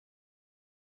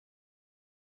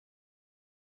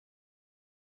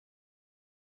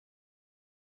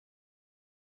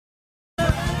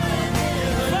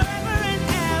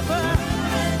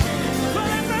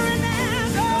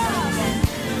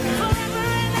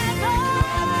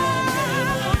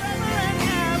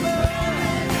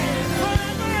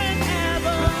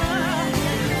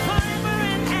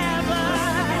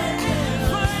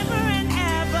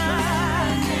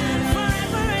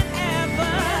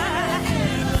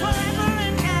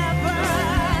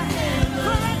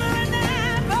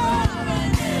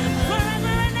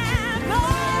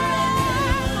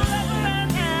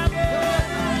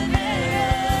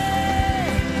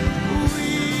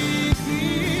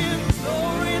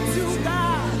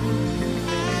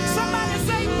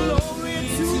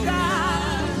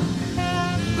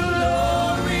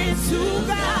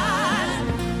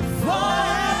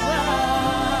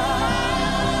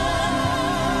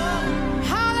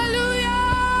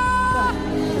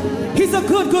He's a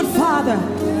good, good Father.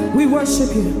 We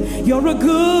worship you. You're a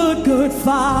good, good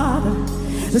Father.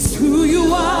 That's who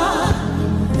you are.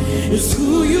 It's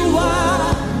who you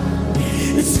are.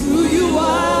 It's who you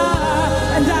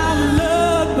are. And I'm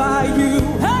loved by you.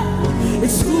 Hey!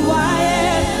 It's who I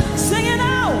am. Sing it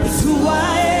out. It's who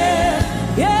I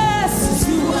am. Yes, it's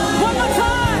who I am. One more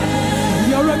time.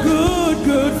 You're a good,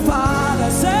 good Father.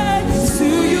 Say, it's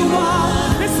who you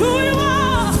are. It's who you are.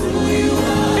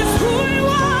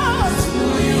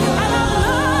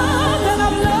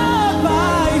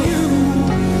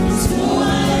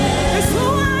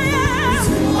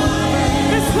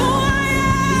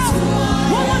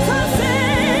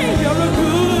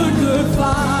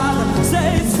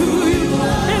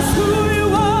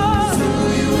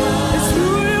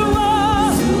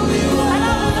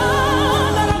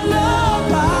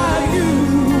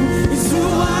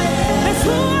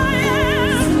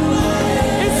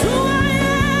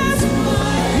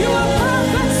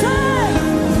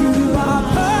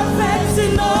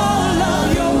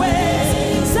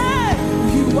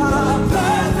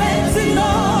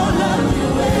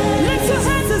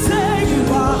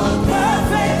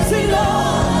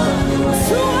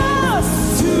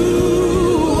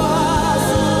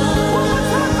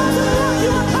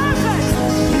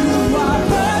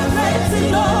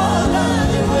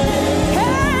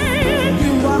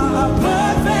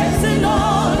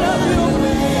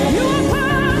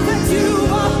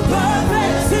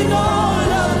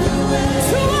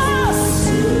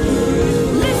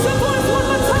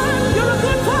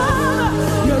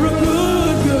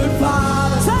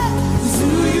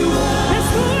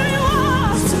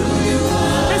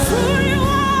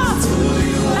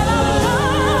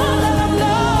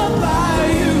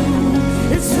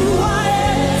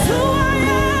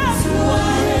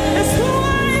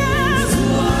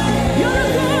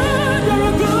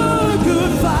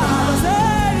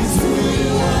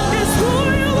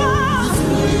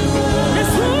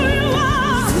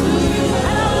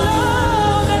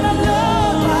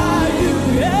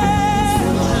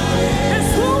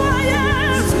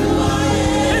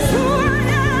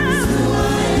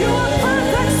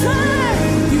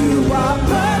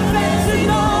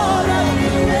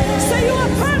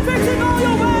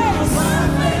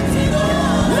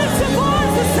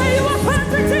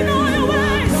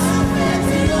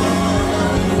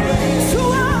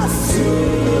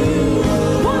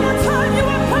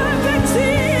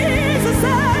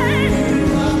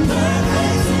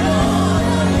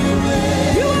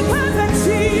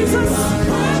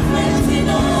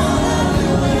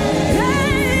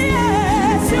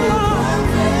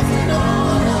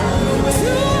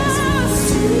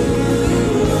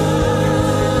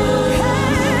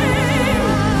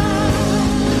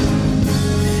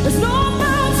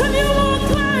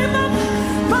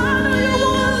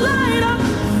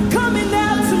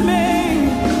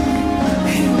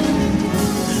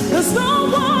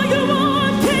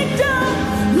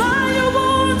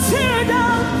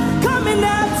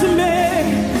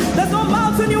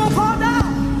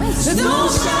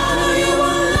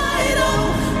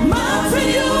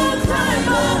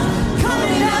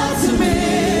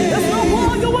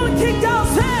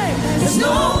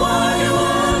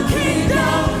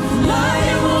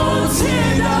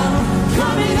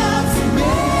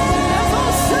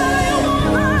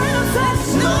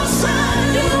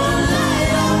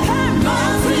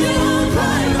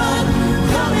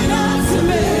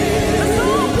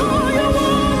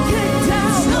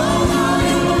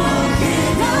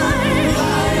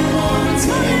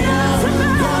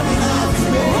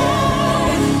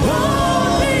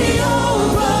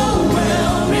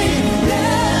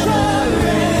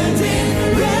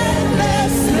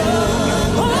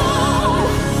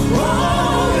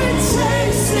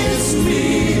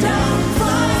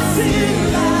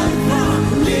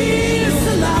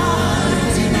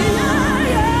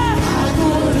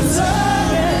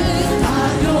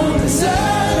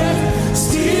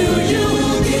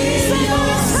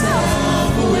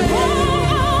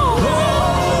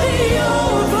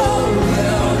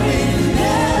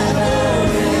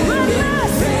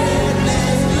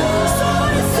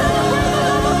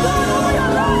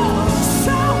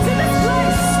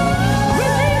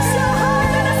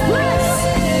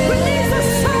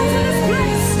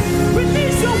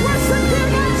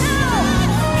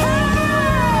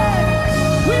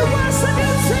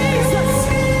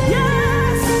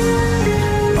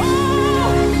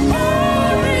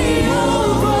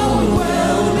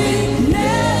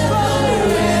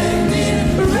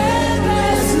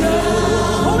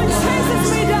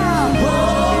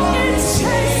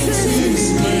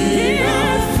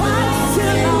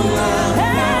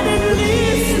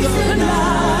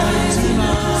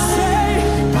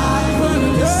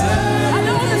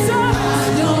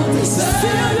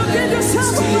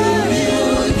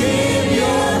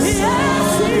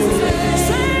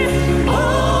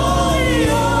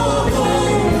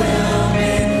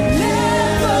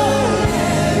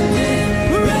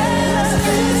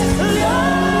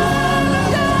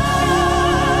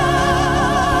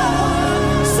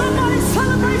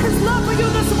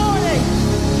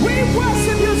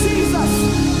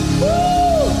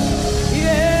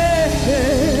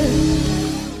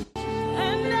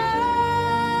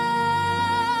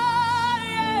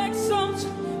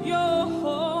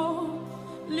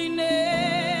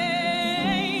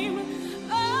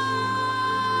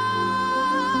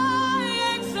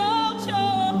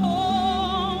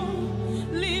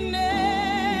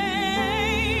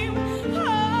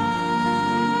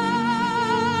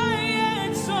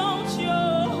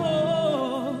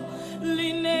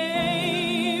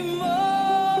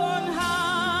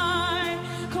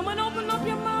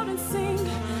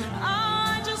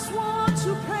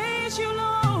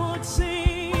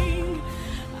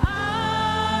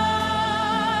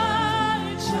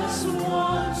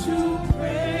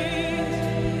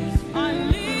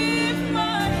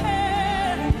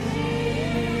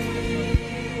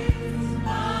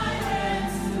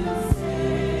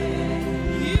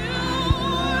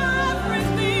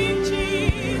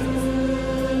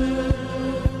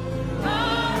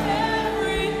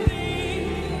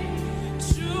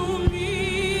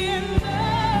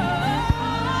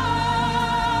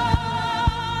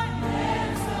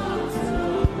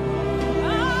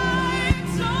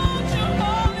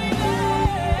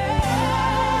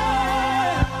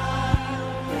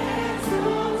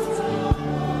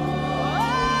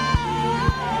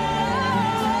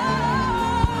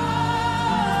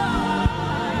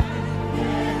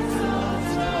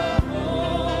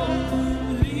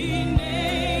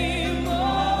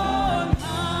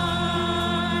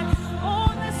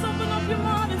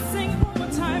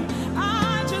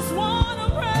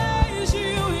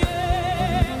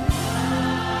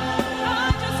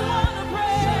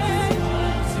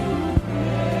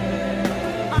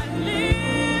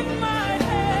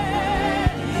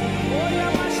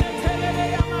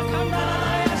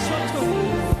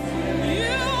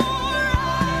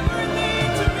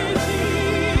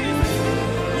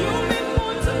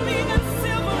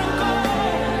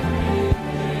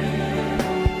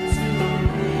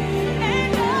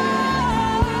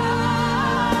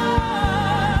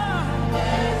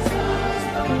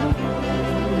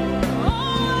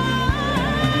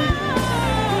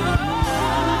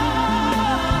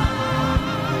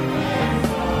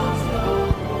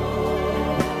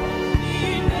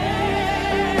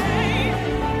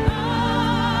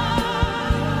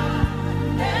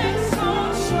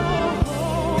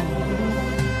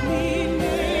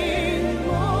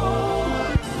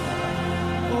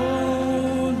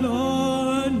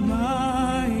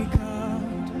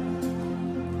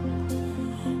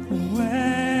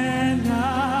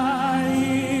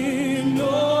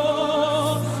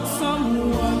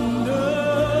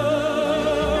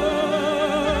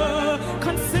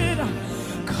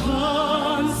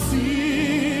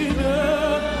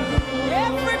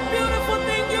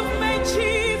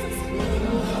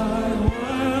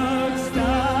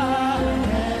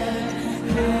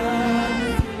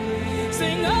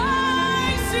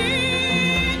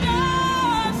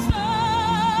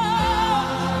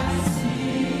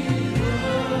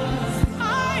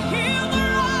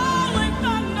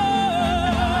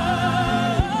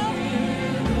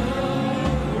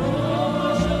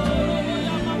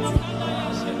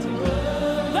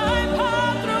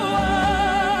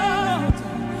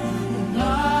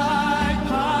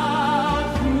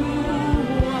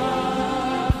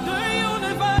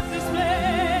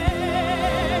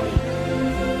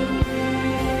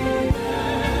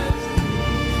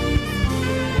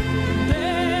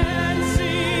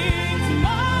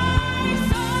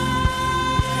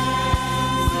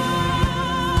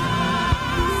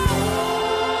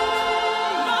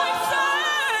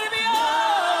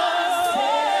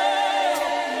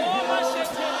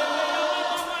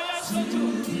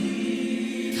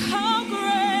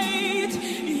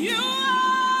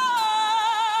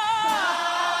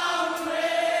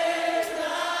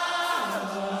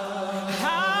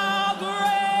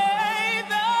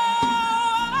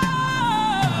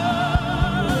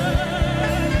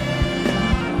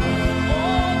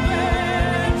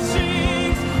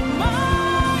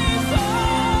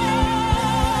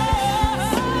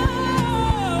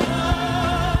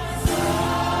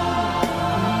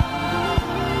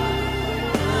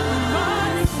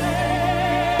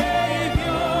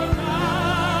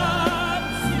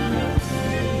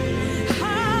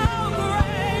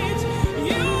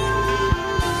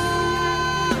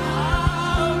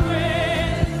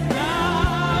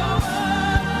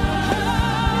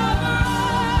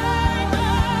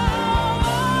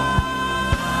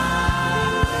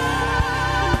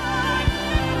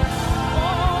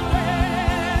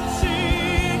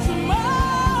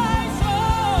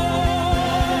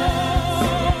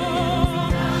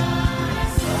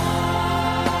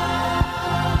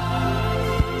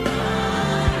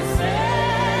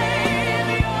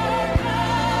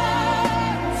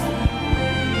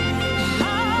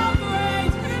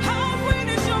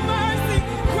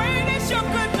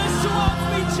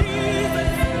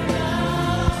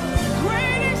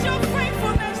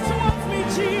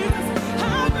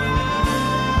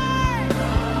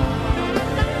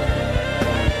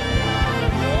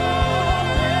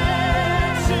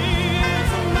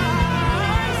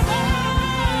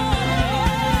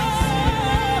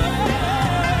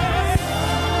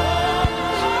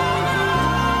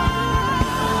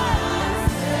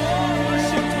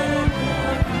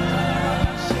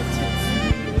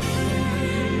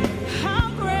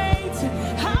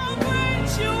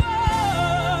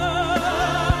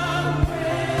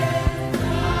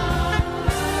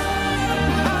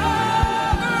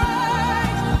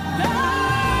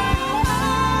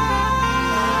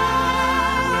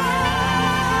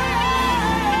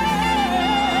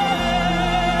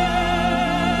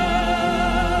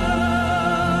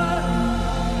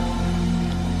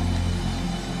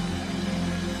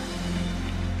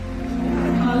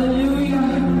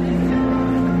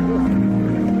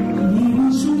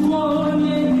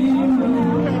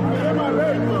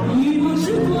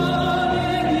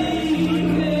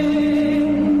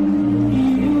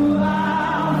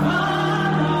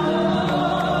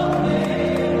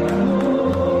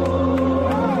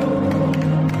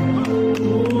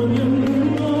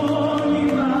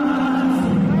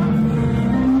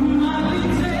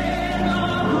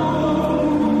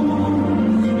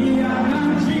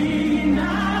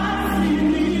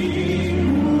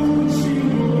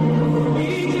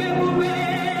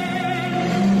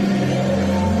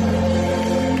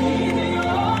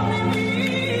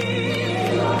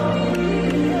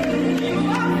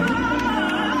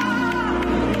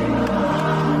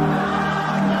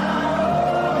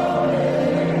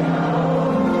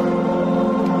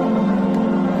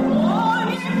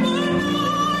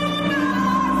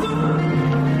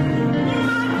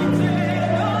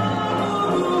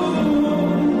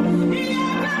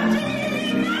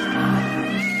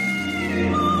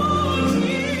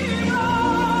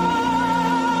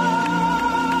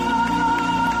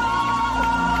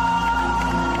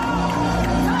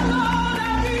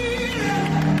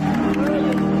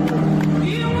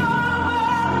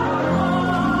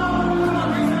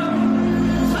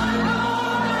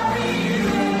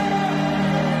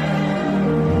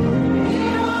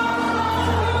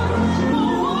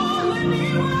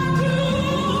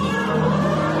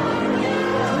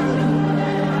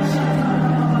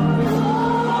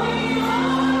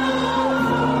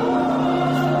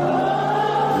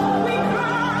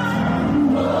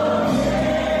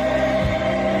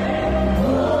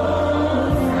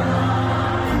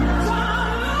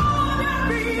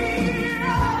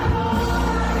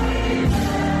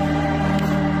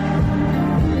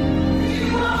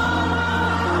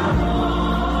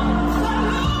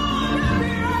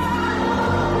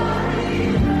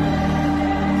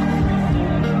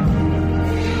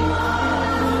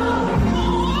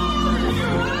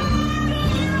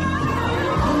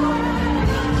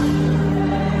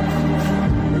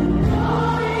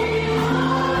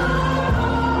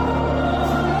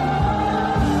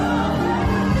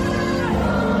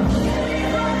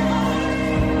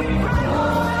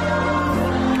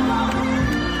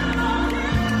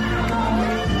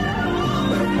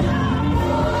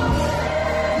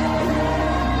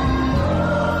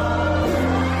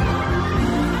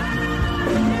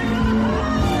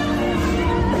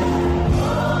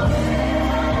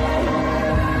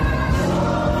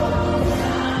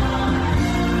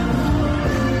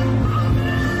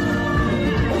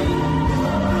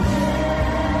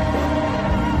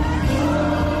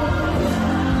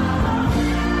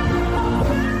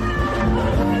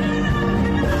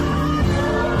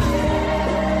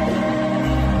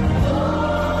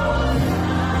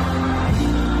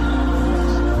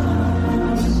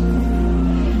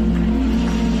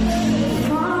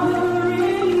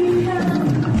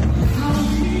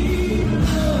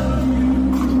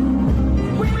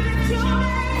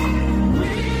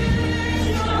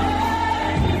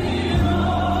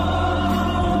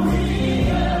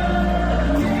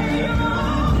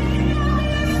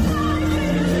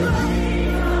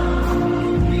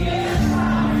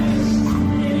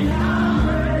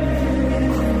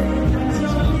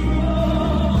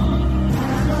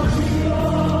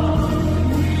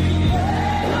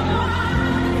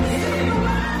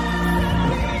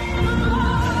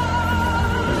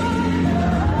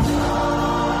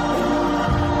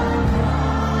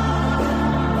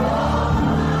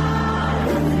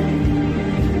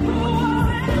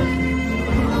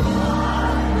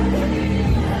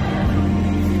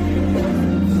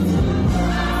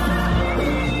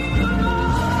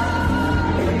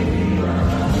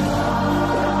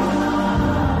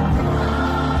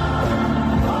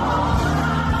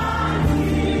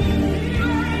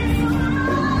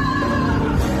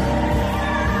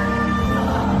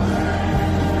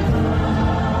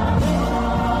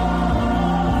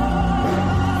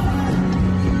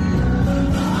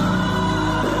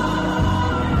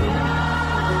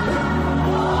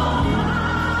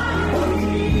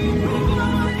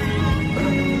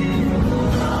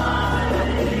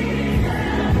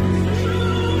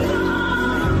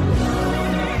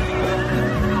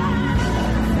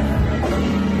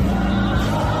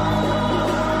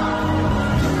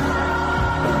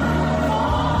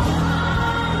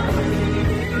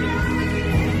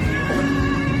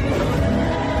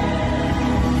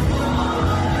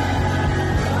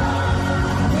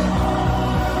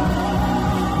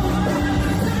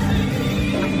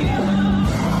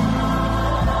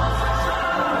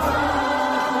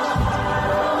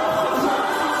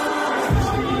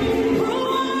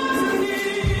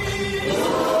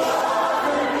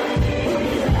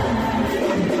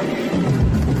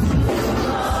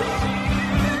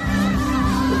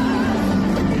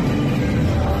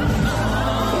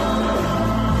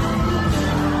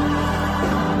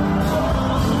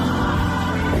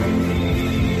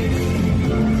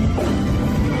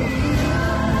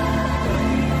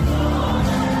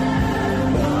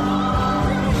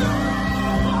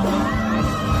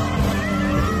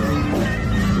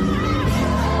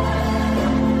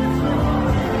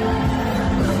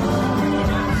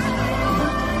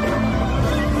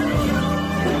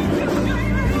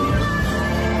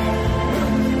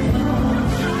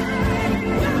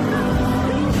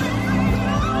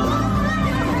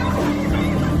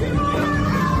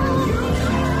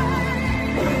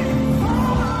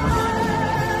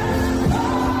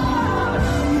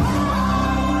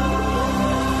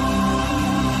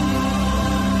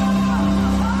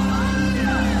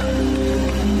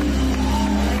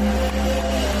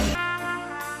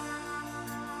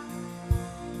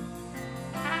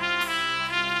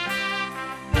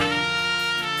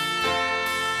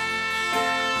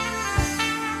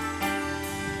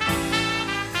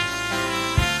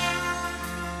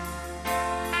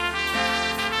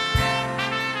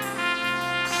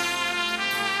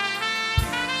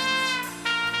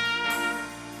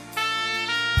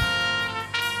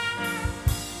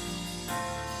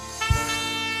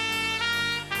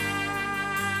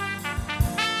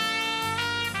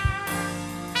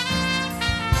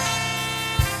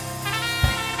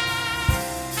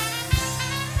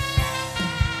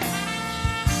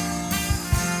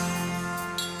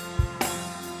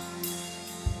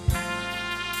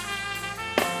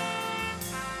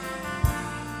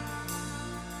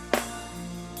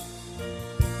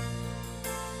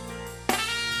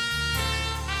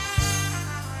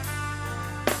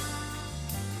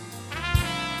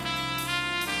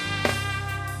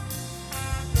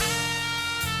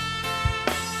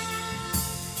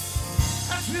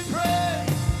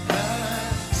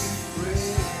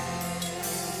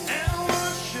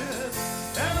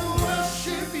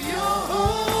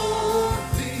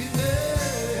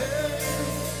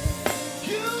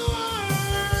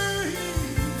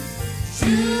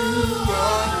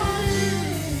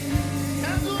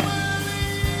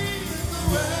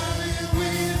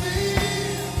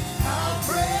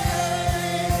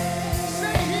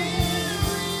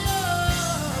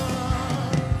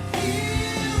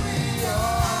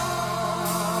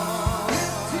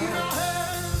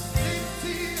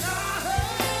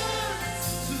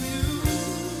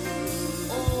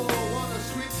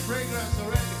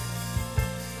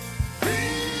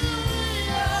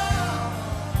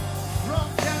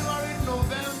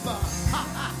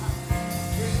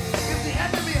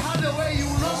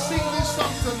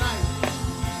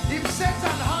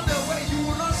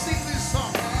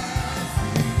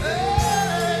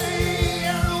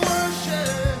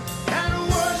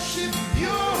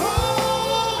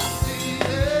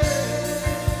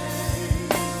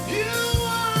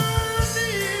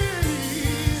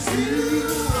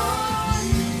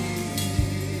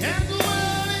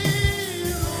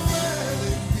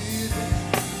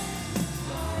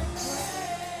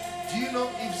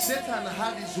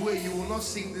 way, you will not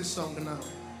sing this song now.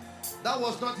 That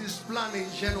was not his plan in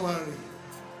January.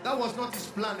 That was not his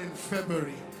plan in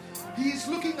February. He is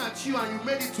looking at you and you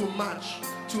made it to March,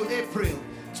 to April,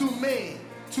 to May,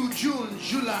 to June,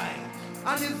 July.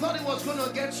 And he thought he was going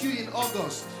to get you in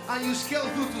August. And you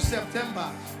scaled through to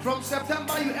September. From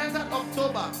September you entered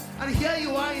October. And here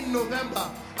you are in November.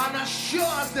 And as sure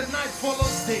as the night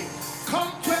follows day,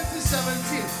 come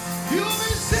 2017, you'll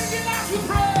be singing as we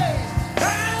praise.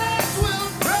 As we'll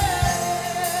pray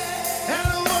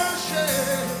and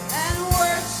worship. And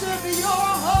worship your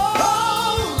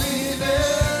holy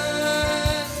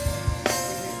name.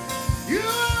 You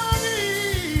are me.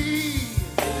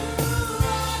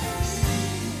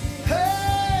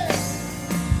 Hey,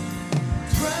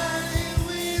 dwelling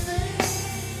within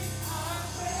our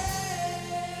praise.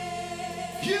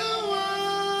 You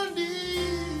are me.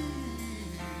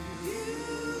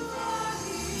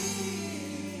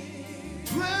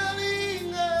 Dwelling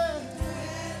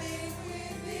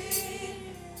within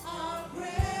our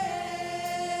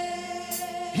praise.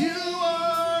 You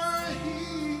are He.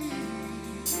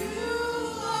 You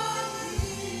are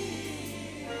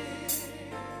He.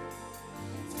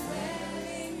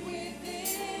 Dwelling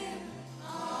within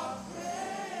our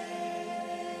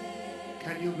praise.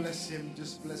 Can you bless him?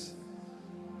 Just bless him.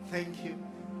 Thank you.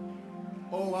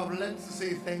 Oh, I've learned to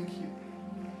say thank you.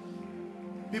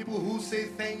 People who say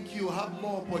thank you have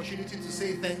more opportunity to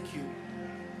say thank you,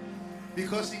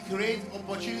 because He creates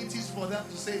opportunities for them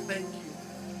to say thank you.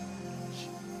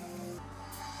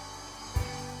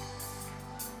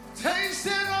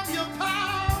 Tasted of your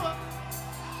power,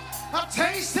 I've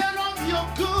tasted of your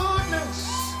goodness,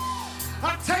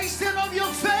 I've tasted of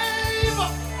your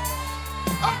favor,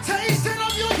 I've tasted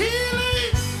of your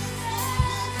healing,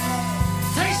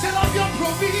 tasted of your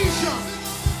provision,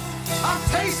 I've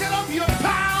tasted of your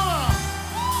power,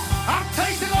 I've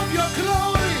tasted of your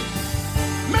glory.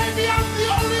 Maybe I'm the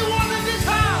only one in this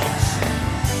house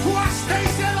who has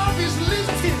tasted of His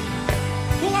lifting,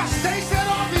 who has tasted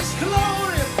of His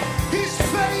glory, His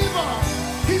favor,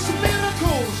 His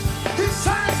miracles, His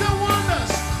signs and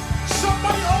wonders.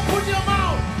 Somebody open your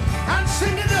mouth and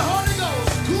sing in the Holy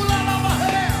Ghost. Kula lava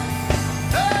hair.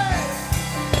 Hey,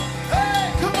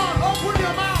 hey, come on, open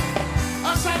your mouth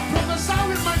as I prophesy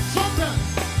with my trumpet.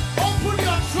 Open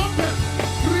your trumpet,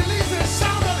 release the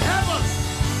sound of heaven.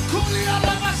 Kulia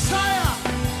lava saya.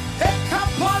 Hey,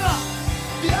 Kampala.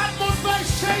 The atmosphere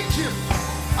is changing.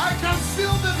 I can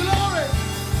feel the glory.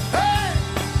 Hey.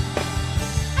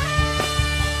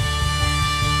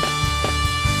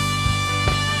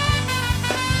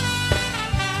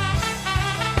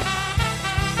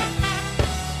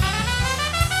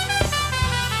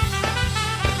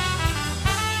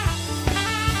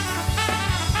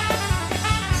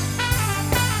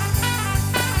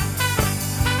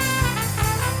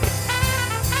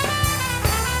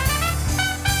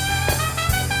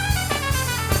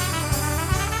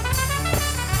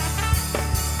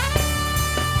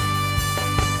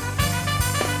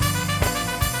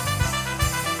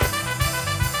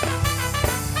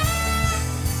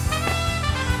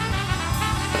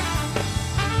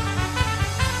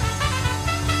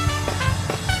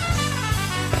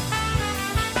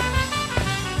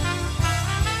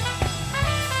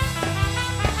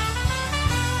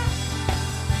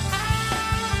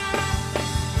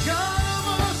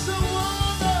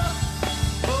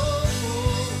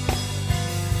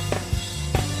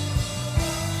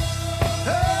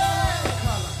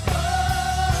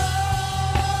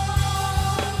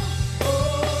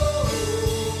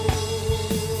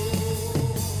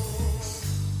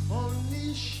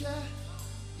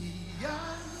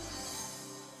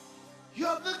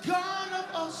 You're the God of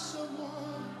awesome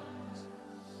ones.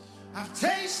 I've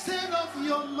tasted of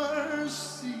your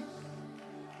mercy.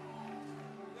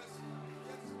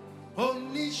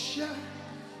 Onisha,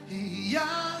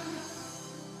 Iyan.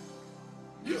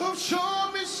 You have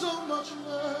shown me so much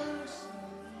mercy.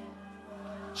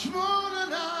 It's more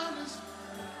than honest.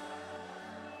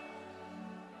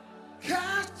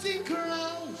 Casting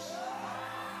crowns,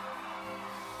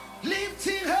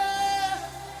 lifting hands,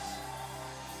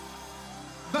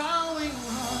 bowing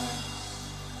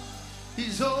hearts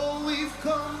is all we've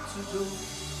come to do.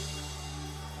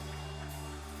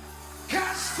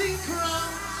 Casting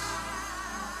crowns,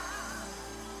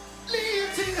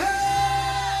 lifting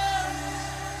hands,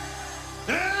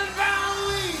 and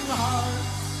bowing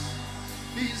hearts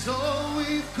is all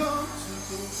we've come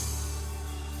to do.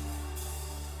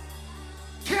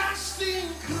 Casting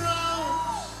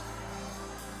crowns,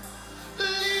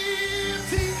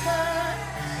 lifting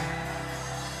hands,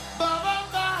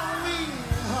 bowing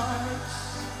hearts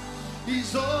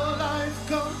is all I've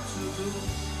come to do.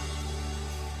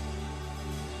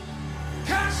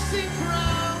 dancing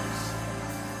crowns,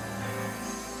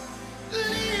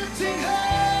 lifting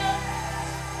hands,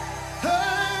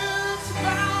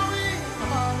 bowing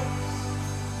hearts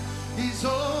is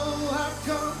all I've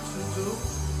come to do.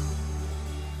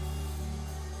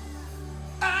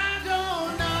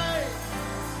 Adonai,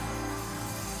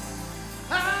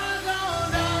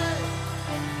 Adonai,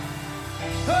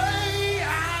 hey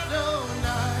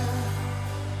Adonai,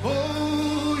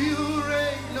 oh you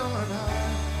reign on high.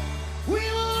 We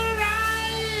will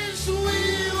rise in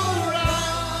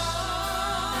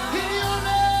your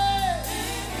name.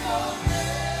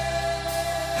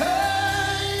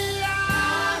 Hey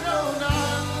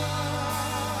Adonai,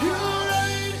 you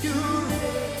reign,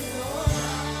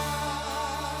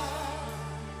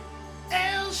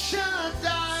 El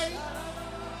Shaddai,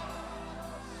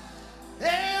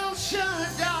 El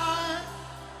Shaddai,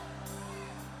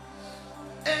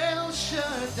 El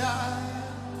Shaddai,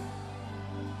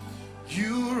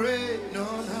 you reign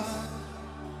on high.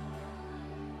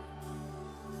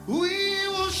 We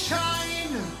will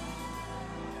shine,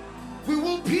 we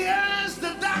will pierce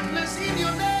the darkness in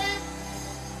your name.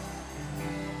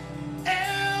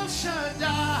 El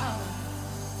Shaddai,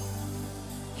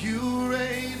 you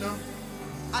reign on.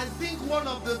 I think one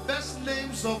of the best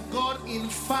names of God in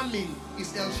famine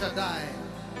is El Shaddai.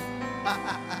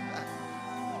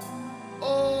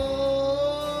 Oh,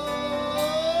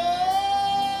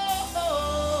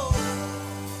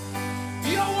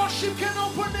 your worship can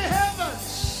open the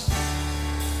heavens.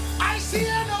 I see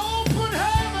an open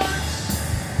heavens.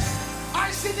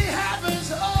 I see the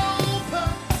heavens open.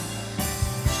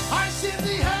 I see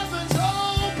the heavens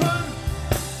open.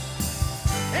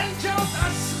 Angels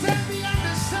are standing and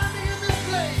descending in this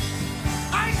place.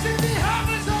 I see the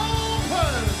heavens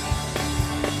open.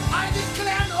 I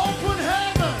declare an open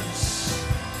heavens.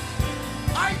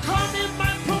 I come in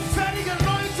my prophetic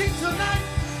anointing tonight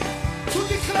to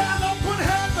declare an open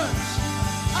heavens.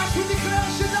 As we declare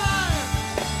Shaddai.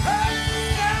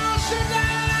 Hey, El Shaddai,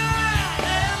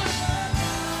 El Shaddai,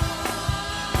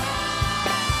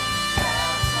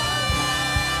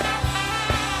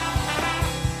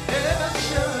 El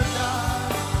Shaddai.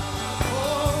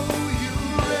 Oh, you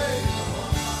reign.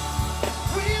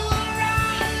 We will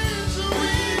rise in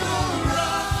your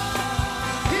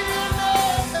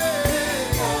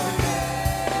name.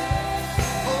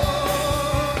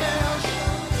 Oh, El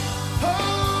Shaddai. Oh,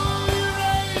 you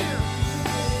reign.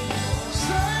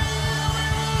 Say we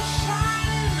will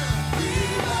shine.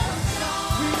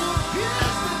 We will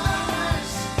pierce the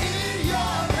darkness in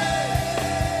your name.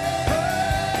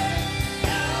 Hey,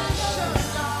 El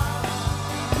Shaddai,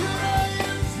 you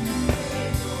reign.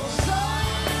 Say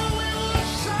we will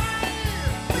shine.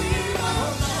 We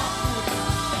will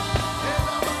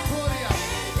Elabakoria,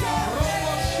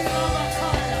 Robo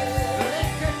Shilabakaya,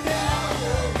 Leketea,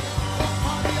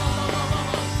 Oparia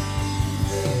Bababa.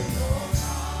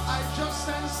 I just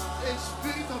sense a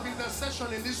spirit of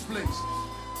intercession in this place.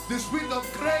 The spirit of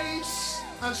grace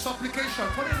and supplication.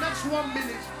 For the next 1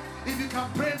 minute, if you can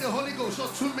pray in the Holy Ghost, or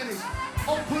 2 minutes,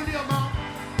 open your mouth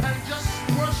and just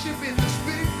worship in the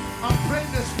spirit and pray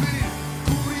in the spirit.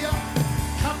 Kuria,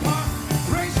 Kappa,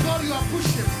 praise God, you are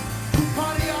pushing.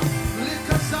 Kuparia,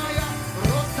 Likasaya,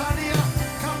 Rotania,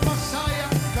 Kapasaya,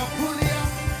 Kapulia,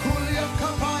 Kulia,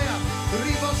 Kapaya,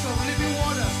 rivers of living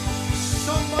waters.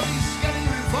 Somebody is getting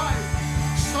revived.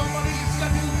 Somebody is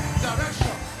getting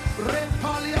direction.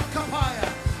 Repalia Kapaya.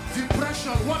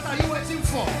 Depression, what are you waiting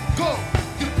for? Go.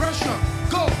 Depression,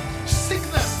 go.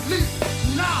 Sickness, leave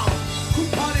now.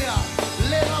 Kuparia,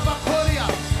 Lelabakoria.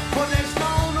 For there is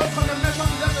now no condemnation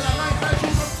to them that are lying in Christ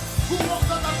Jesus, who walk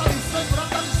not after the flesh but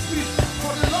after the spirit.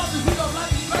 For the Lord is with of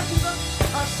life in Christ Jesus,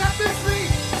 and set me free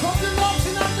from the laws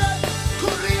in our death.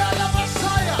 Kuria la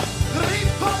Messiah,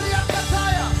 Ripalia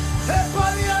Kataya,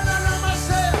 Hepalia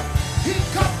Nanamasea,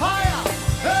 Hikapaya.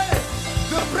 Hey,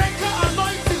 the breaker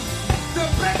anointing, the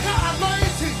breaker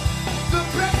anointing, the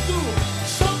breakthrough.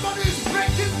 Somebody is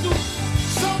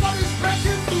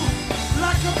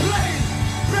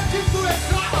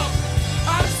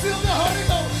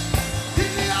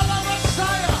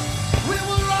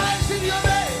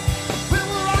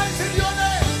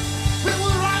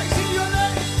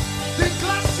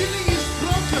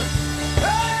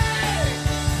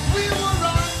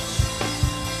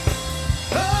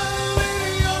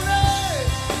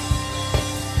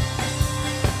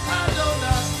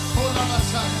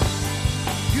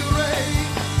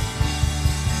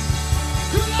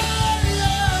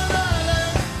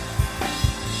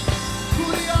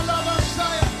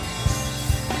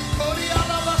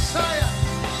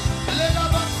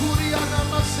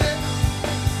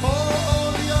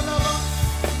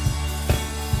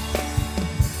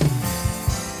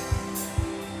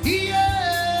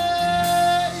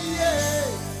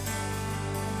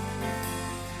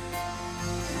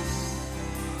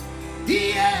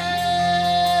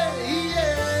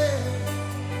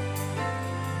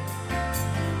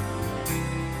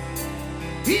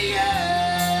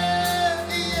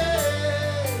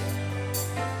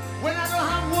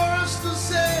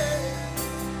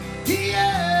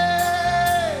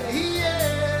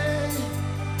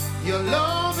Your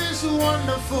love is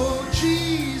wonderful,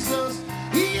 Jesus.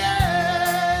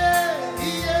 Yeah,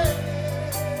 yeah.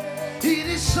 It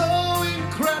is so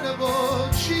incredible,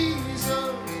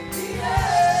 Jesus.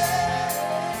 Yeah.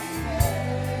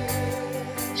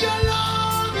 Your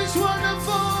love is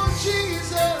wonderful,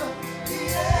 Jesus.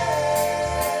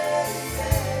 Yeah.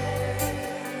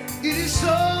 It is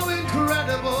so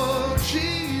incredible,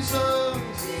 Jesus.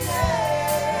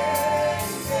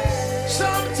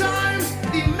 Sometimes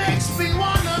it makes me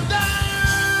wanna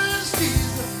dance,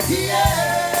 Jesus.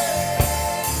 Yeah.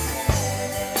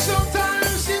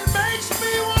 Sometimes it makes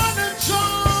me wanna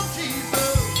jump,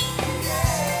 Jesus.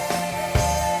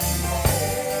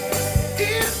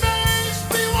 It makes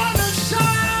me wanna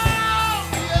shout,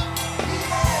 yeah.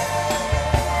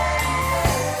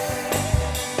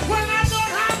 When I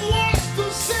don't have words to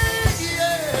sing,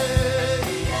 yeah.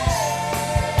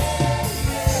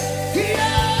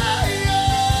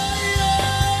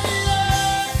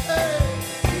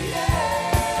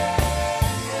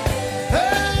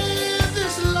 Hey,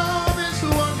 this love is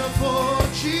wonderful,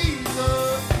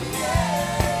 Jesus.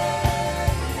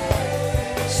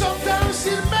 Sometimes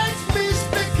it makes me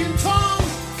speak in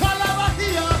tongues.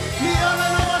 Kalabahia,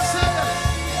 Liananawaseda.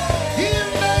 It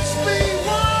makes me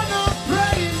wanna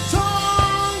pray in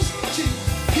tongues.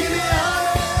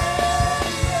 Kiliana.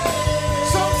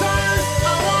 Sometimes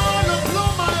I wanna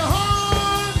blow my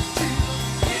horn.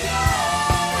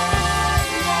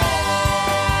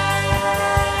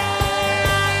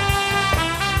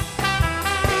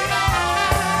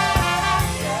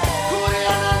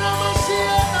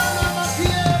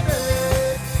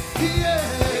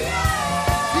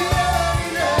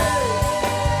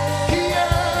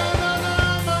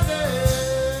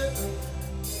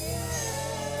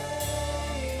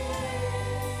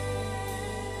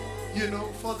 You know,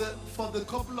 for the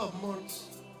couple of months,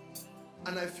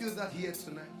 and I feel that here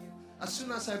tonight, as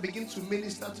soon as I begin to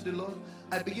minister to the Lord,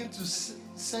 I begin to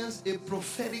sense a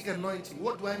prophetic anointing.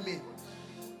 What do I mean?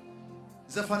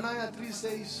 Zephaniah 3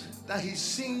 says that he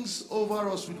sings over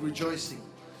us with rejoicing.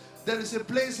 There is a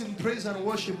place in praise and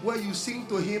worship where you sing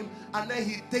to him and then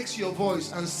he takes your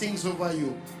voice and sings over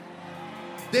you.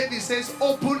 David says,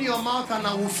 open your mouth and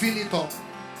I will fill it up.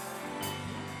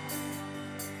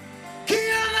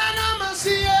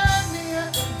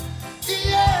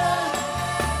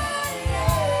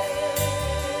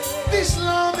 This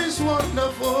love is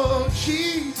wonderful,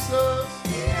 Jesus.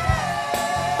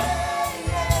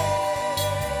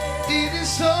 It is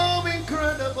so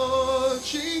incredible,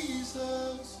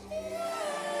 Jesus.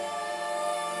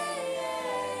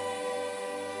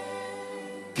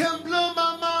 Can blow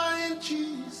my mind,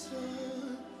 Jesus.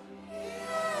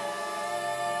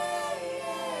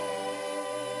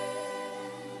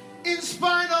 In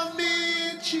spite of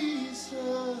me,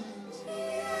 Jesus.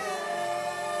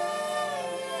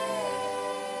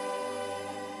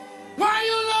 Why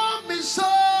you love me so?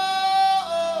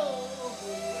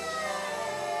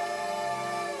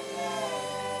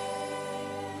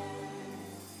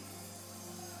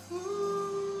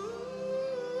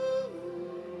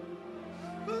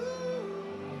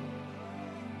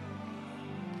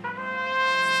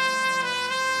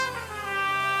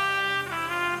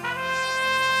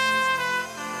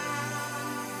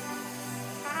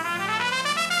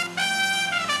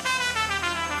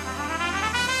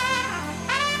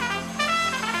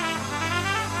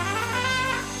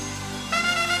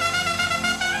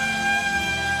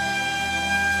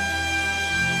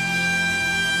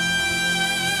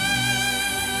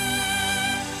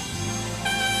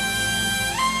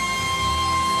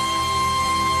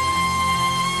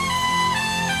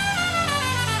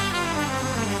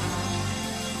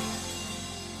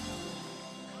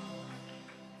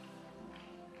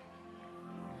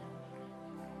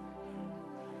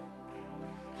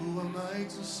 Who am I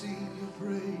to sing your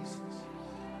praises?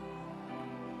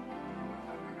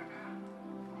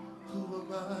 Who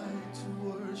am I to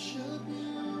worship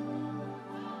you?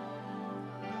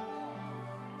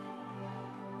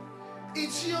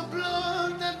 It's your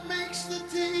blood that makes the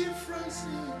difference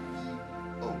in me.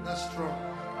 Oh, that's strong.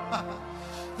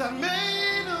 That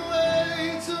made a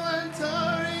way to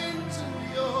enter into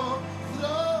your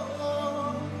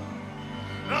throne.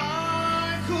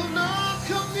 I could not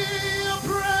come near your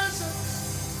presence.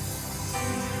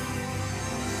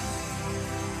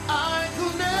 I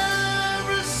could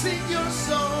never sing your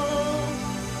song.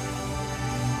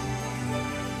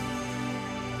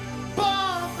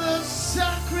 But the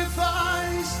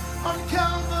sacrifice on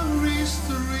Calvary's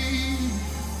tree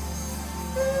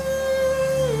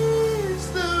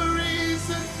is the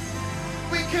reason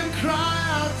we can cry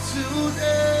out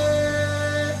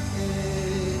today.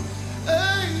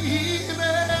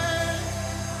 Amen.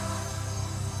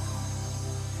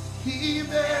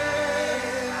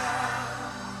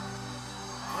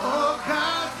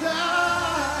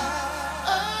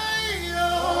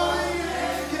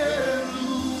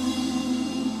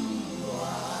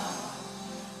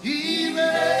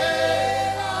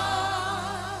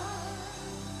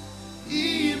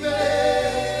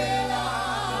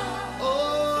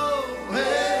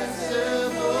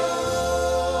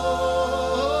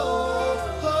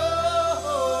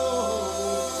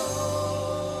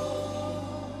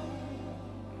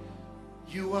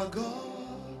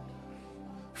 God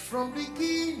from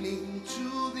beginning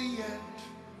to the end.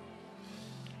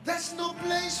 There's no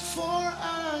place for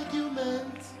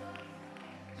argument.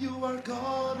 You are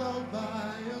God all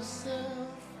by yourself.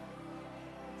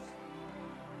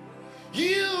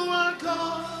 You are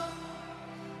God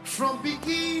from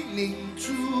beginning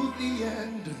to the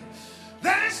end.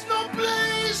 There's no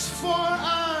place for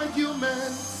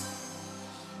argument.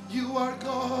 You are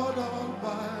God all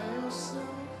by yourself.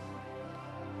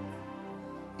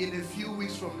 In a few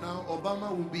weeks from now, Obama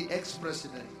will be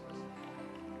ex-president.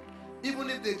 Even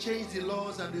if they change the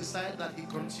laws and decide that he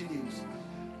continues,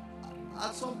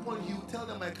 at some point he will tell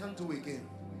them, I can't do again.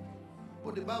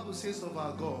 But the Bible says of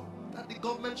our God that the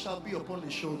government shall be upon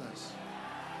his shoulders.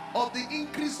 Of the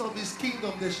increase of his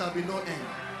kingdom there shall be no end.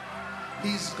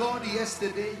 He is God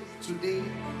yesterday, today,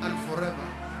 and forever.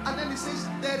 And then he says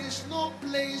there is no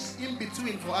place in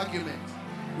between for argument.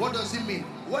 What does it mean?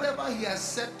 Whatever he has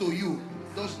said to you,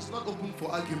 it's not open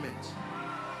for argument.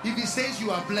 If he says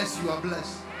you are blessed, you are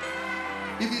blessed.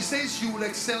 If he says you will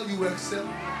excel, you will excel.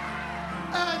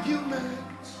 Argument.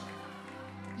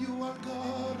 You are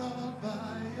God all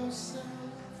by yourself.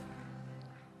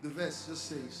 The verse just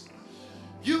says,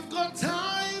 you've got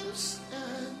times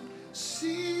and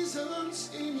seasons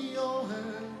in your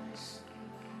hands.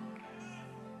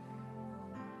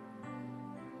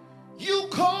 You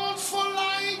called for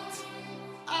light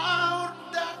out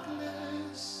of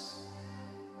darkness.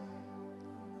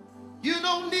 You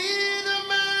don't need a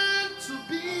man to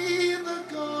be the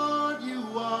God you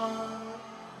are,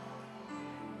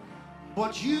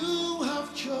 but you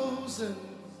have chosen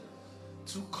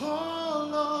to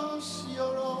call us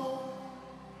your own.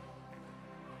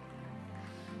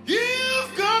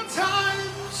 You've got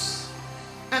times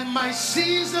and my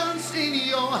seasons in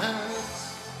your hands.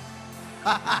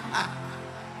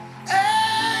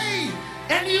 Hey,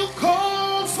 and you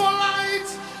call for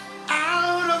light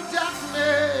out of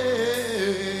darkness.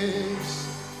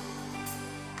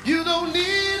 You don't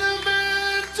need a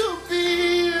man to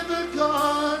be the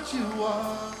God you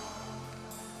are,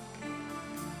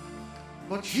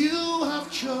 but you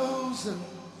have chosen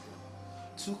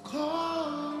to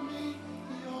call me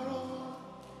your own.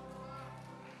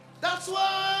 That's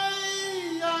why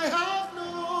I have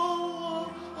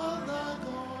no other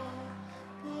God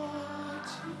but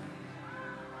you.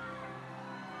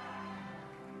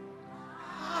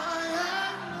 I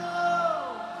have no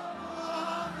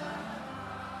other.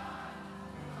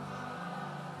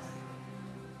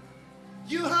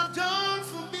 You have done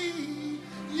for me.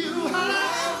 You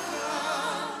have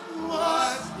done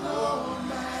what no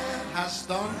man has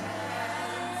done.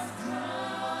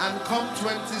 And come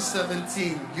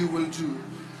 2017, you will do.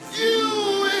 You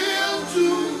will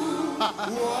do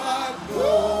what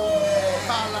no man.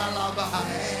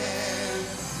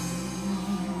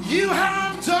 You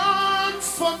have done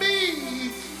for me.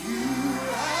 You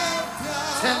have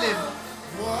done. Tell him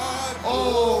what no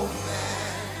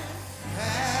man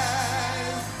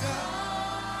has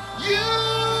done. You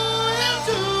will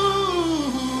do.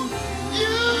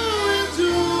 You will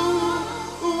do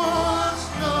what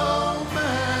no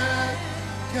man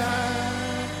can.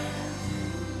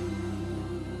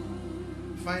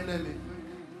 Finally,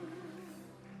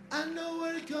 I know a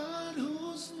God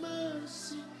whose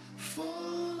mercy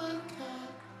full and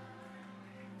kind,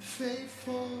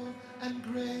 faithful and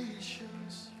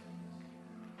gracious,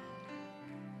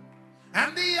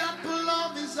 and the apple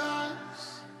of his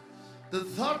eyes, the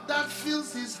thought that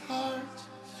fills his heart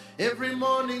every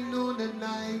morning, noon and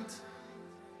night.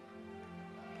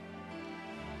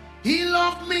 He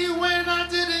loved me when I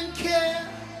didn't care,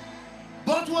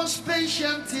 but was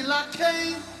patient till I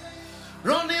came,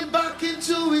 running back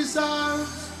into his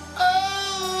arms.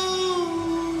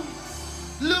 Oh,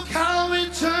 look how he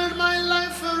turned my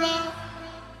life around,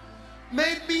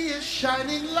 made me a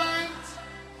shining light,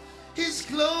 his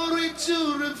glory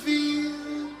to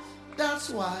reveal. That's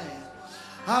why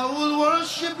I will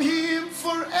worship him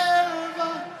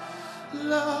forever,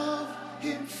 love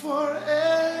him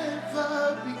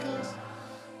forever, because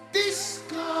this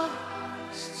God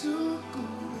is too good.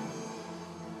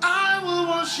 I will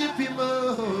worship him,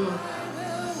 oh. I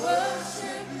will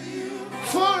worship you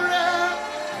forever,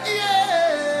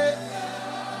 yeah,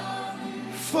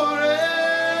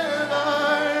 forever,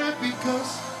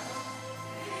 because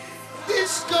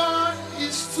this God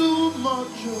is too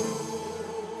much, oh.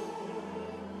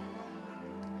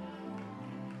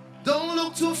 Don't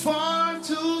look too far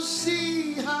to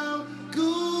see how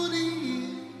good he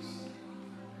is.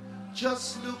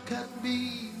 Just look at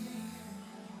me.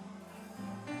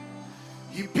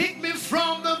 He picked me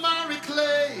from the miry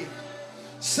clay,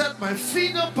 Set my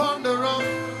feet upon the rock.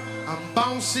 I'm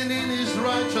bouncing in his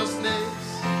righteousness.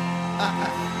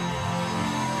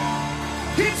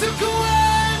 He took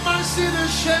away my sin and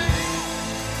shame.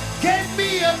 Gave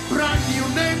me a brand new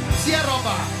name,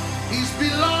 Jehovah. He's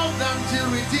beloved until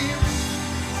redeemed.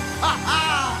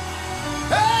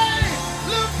 Hey,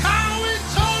 look how he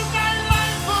told my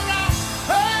life around.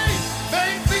 Hey,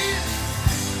 baby.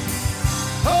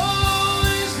 Oh,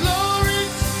 his glory.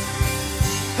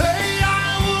 Hey, I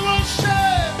will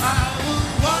worship. I will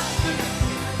worship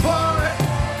forever.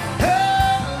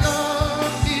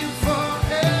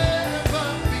 Forever.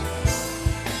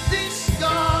 This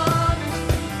God is.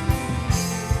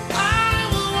 I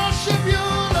will worship you,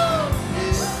 Lord.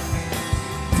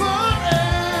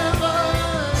 Forever,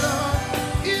 Lord.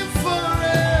 In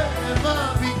forever,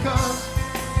 because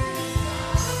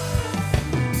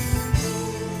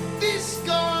this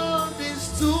God is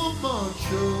too much.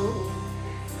 Oh.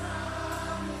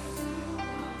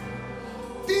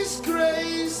 This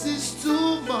grace is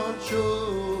too much.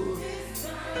 Oh.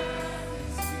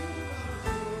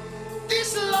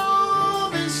 This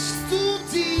love is too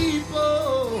deep.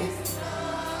 Oh.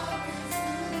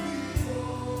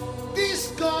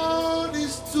 This God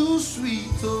is too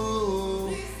sweet.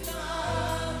 Oh.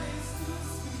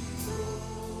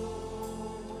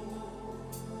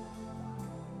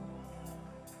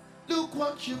 Look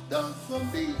what you've done for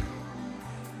me.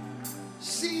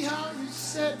 See how you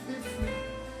set me free.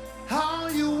 How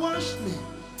you washed me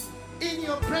in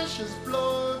your precious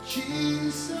blood,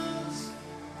 Jesus.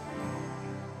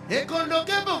 Ekondo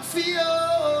kebo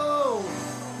fio,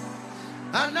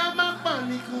 anama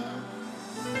paniko.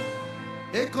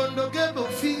 Ekondo kebo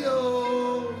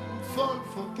fio, fall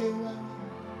for kewa.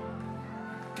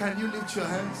 Can you lift your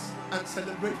hands and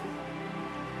celebrate?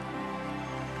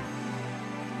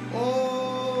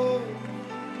 Oh,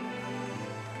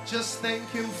 just thank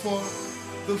him for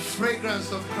the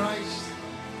fragrance of Christ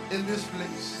in this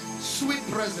place. Sweet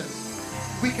presence.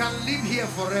 We can live here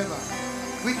forever.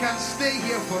 We can stay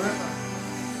here forever.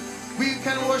 We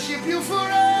can worship you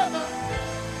forever.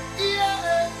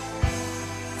 Yeah.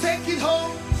 Take it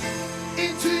home,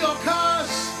 into your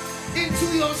cars, into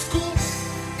your school,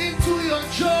 into your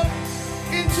job,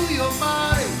 into your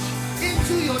marriage,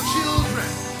 into your children,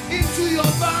 into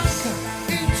your bank,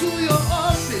 into your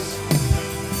office.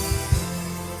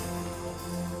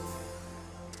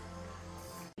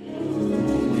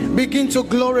 Begin to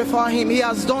glorify him. He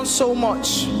has done so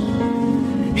much.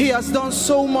 He has done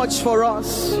so much for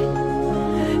us.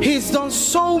 He's done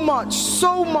so much,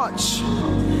 so much.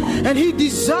 And he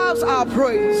deserves our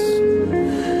praise.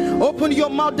 Open your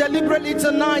mouth deliberately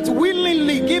tonight.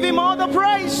 Willingly give him all the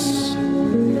praise,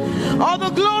 all the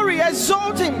glory.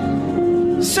 Exalt him.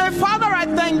 Say, Father, I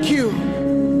thank you.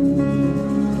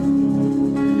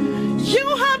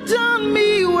 You have done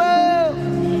me well.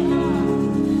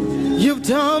 You've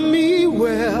done me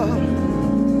well.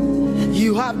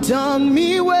 You have done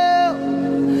me well,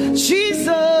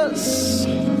 Jesus.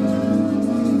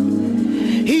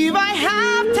 If I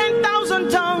have 10,000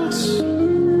 tongues,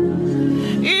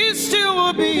 it still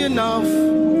will be enough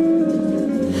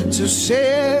to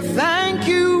say thank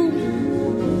you,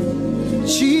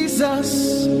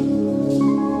 Jesus.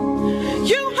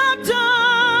 You have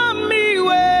done me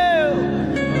well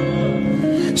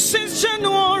since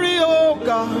January, oh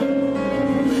God.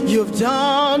 You've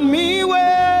done me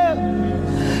well,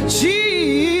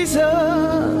 Jesus.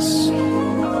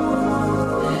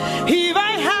 If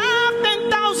I have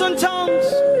 10,000 tongues,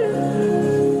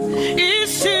 it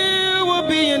still will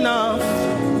be enough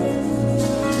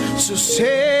to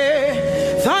say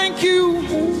thank you,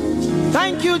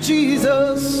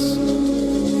 Jesus.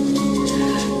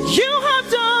 You have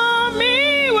done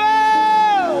me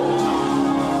well.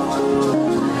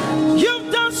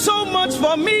 You've done so much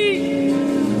for me.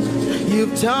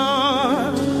 You've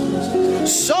done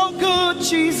so good,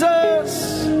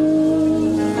 Jesus.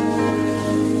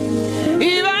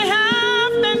 If I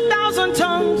have 10,000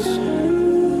 tongues,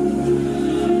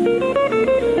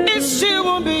 it still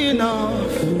won't be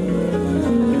enough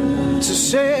to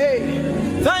say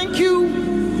thank you,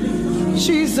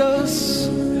 Jesus.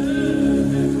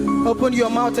 Open your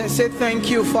mouth and say thank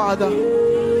you, Father.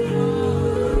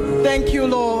 Thank you,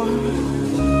 Lord.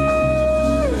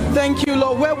 Thank you,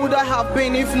 Lord. Where would I have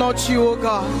been if not you, oh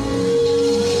God?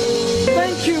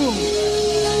 Thank you.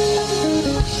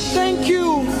 Thank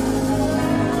you.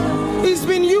 It's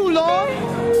been you, Lord.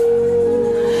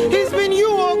 It's been you,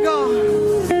 oh God.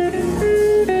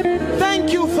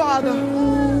 Thank you, Father.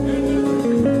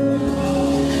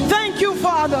 Thank you,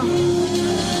 Father.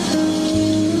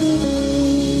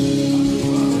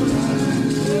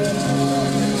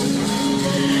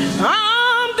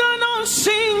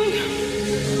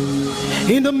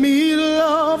 in the middle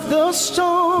of the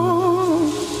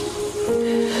storm.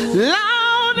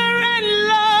 Louder and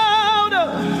louder,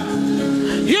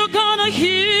 you're gonna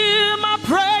hear my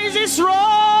praises roar.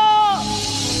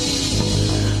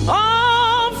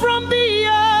 Oh, from the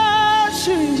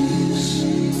ashes,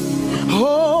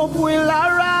 hope will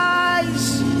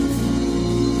arise.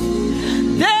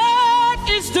 Death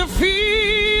is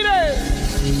defeated,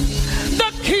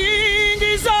 the King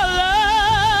is alive.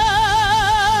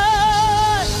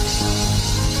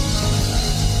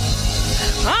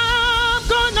 I'm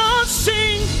gonna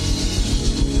sing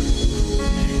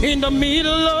in the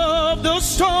middle of the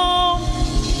storm.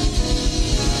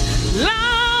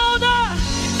 Louder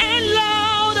and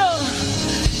louder,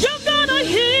 you're gonna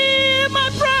hear my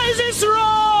praises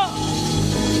roar.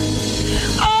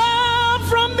 Up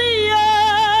from the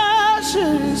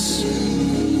ashes,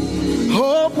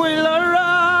 hope will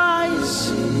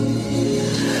arise.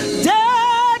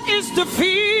 Death is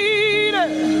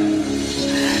defeated.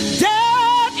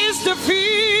 Death is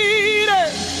defeated.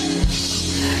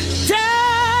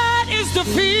 Death is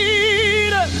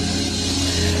defeated.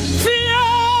 Fear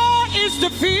is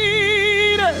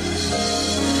defeated.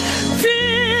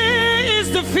 Fear is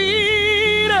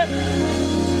defeated.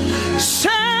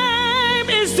 Shame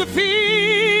is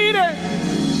defeated.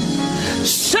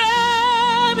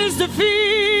 Shame is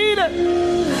defeated.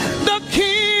 The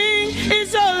King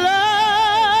is alive.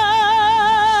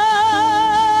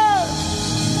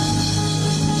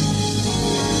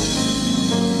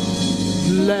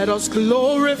 Let us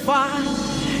glorify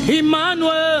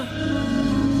Emmanuel.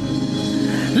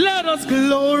 Let us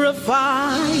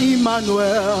glorify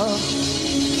Emmanuel.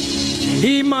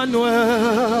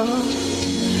 Emmanuel.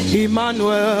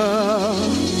 Emmanuel.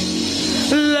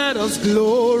 Let us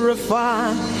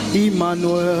glorify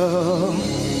Emmanuel.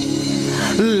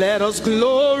 Let us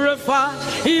glorify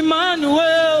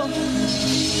Emmanuel.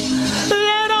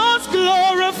 Let us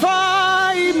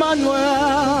glorify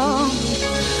Emmanuel.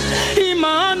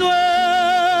 Emmanuel,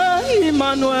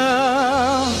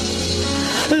 Emmanuel.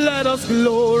 Let us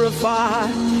glorify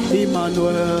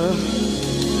Emmanuel.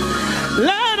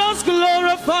 Let us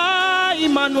glorify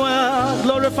Emmanuel.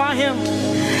 Glorify him.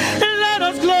 Let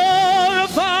us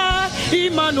glorify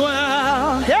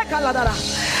Emmanuel.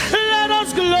 Let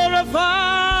us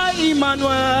glorify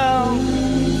Emmanuel.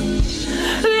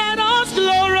 Let us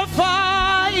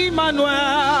glorify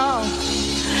Emmanuel.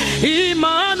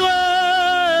 Emmanuel.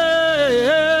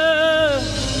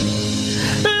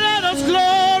 Let us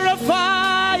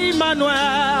glorify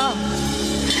Emmanuel.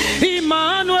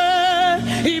 Emmanuel.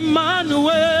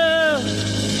 Emmanuel.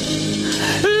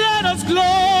 Let us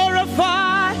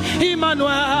glorify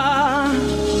Emmanuel.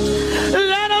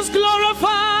 Let us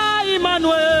glorify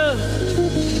Emmanuel.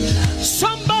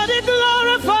 Somebody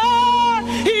glorify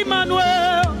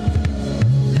Emmanuel.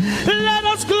 Let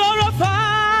us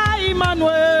glorify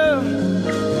Emmanuel.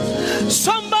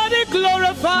 Somebody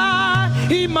glorify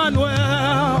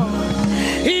Emmanuel.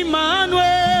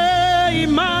 Emmanuel,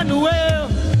 Emmanuel.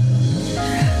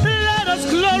 Let us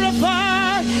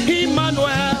glorify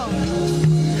Emmanuel.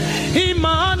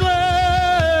 Emmanuel.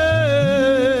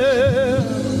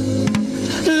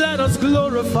 Let us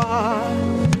glorify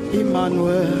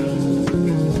Emmanuel.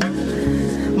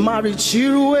 Mari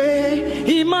Chirwe,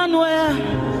 Emmanuel.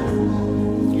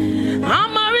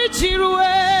 Amari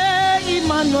Chirwe,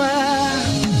 Emmanuel.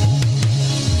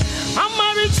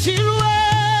 Amari Chirwe,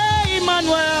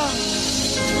 Emmanuel.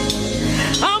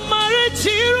 Amari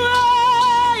Chirwe,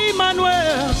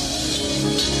 Emmanuel.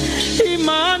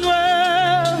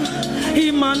 Emmanuel,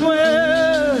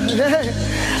 Emmanuel.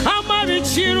 Amari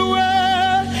Chirwe,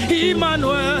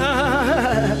 Emmanuel.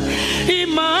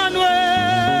 Emmanuel,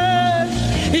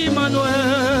 Emmanuel.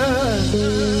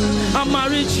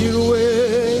 Amari Chirwe,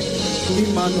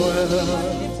 Emmanuel.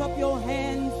 Lift up your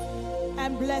hands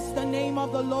and bless the name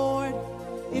of the Lord.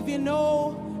 If you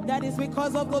know that it's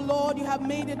because of the Lord you have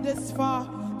made it this far,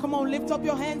 come on, lift up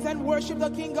your hands and worship the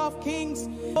King of Kings.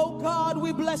 Oh God,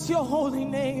 we bless your holy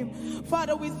name.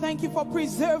 Father, we thank you for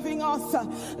preserving us.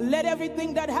 Let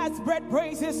everything that has breath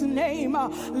praise his name.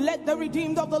 Let the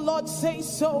redeemed of the Lord say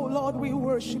so. Lord, we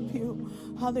worship you.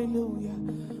 Hallelujah.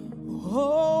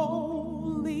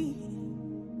 Holy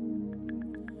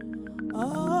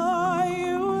are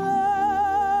you,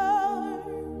 Lord.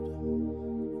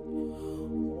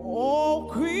 All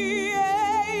creation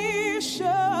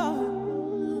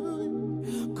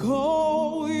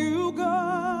call you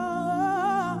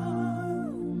God.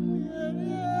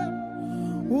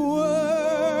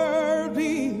 Worthy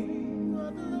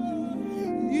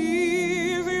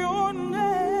is your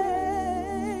name.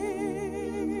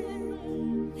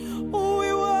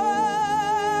 We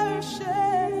worship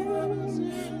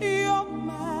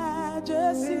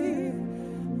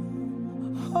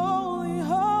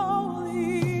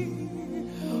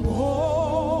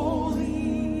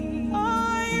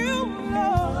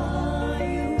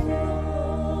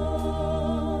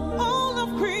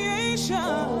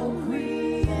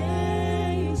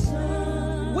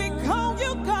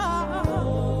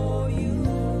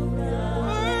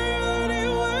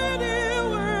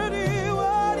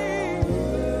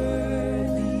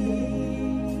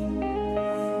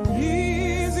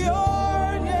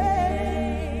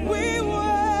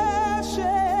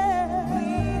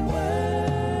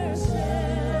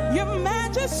your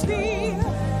majesty.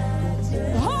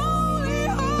 Holy,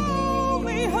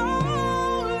 holy,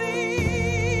 holy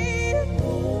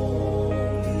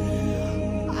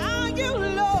are you,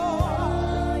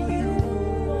 Lord.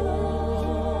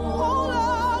 All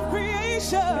of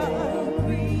creation,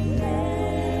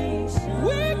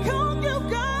 we call you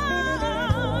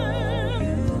God.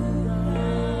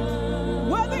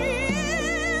 Worthy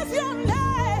is your name.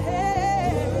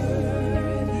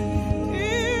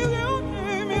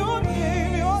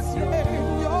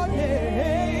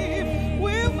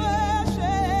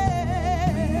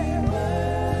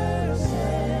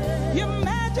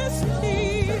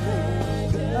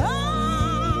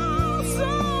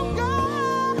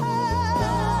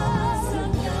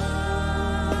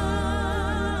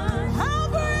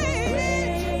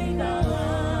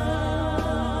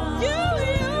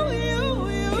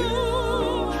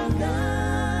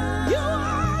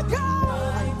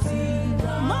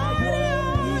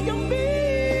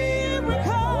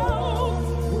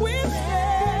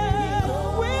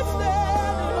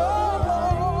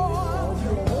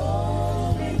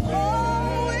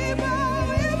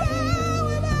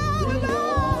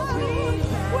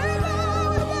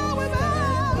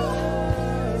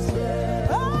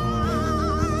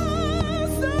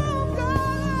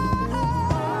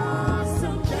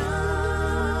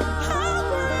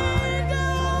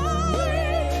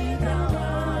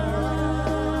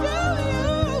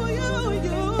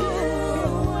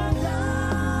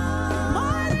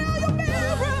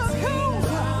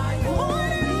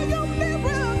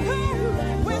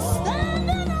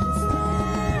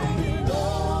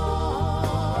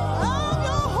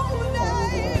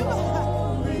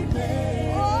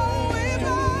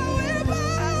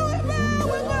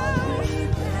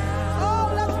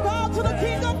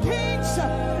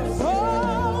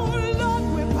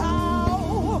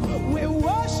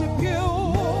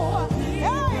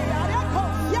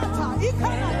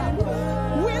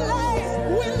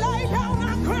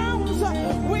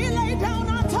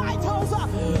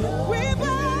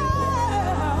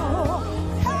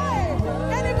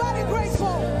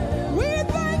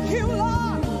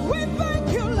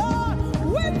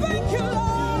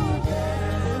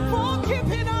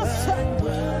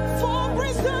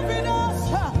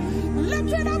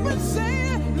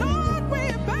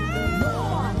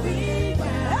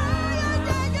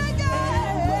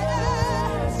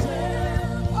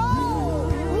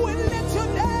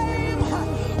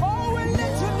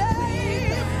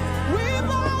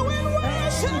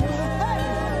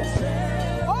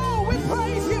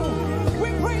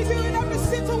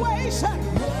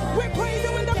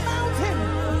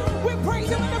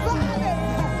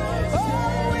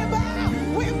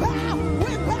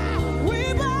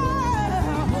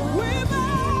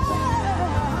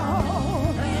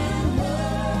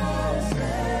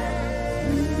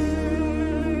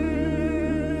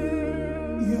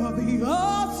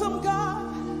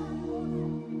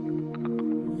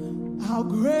 How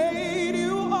great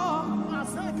you are.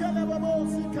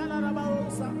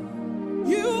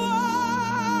 You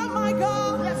are my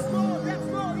God. Yes, Lord, yes,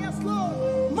 Lord, yes,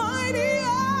 Lord. Mighty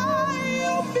are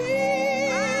your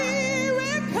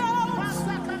miracles.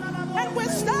 And we're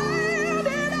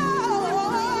standing out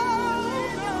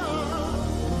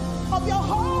of your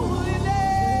holy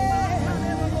name.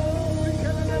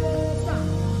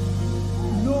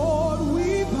 Lord,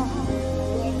 we bow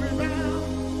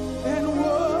and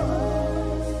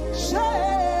worship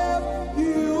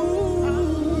you.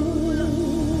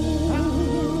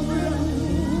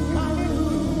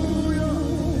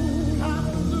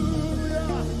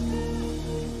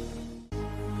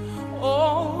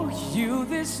 Oh, you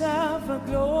deserve a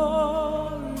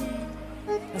glory.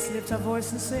 Let's lift our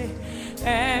voice and say,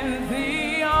 and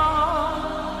the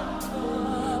honor.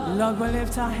 Lord, we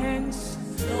lift our hands.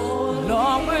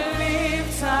 Lord, we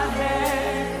lift our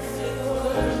hands.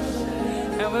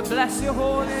 And we bless your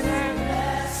holy name.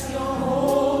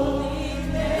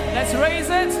 Let's raise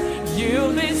it.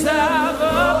 You deserve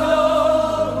a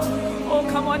glory. Oh,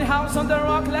 come on, house on the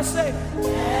rock. Let's say,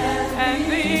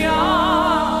 and the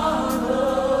honor.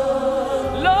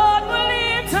 Lord, we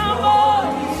lift our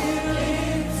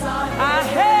voice, our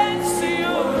hands to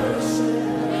you,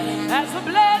 as we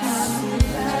bless,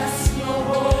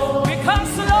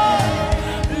 because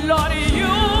Lord,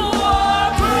 you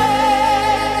are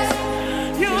great.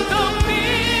 You do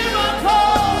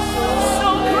miracles so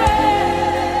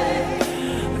great.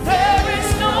 There is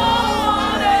no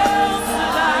one else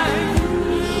like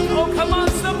you. Oh, come on,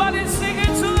 somebody sing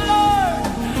it to the Lord.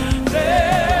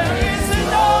 There is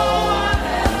no one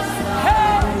else.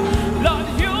 Hey, Lord,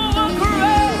 you are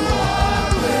great.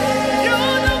 You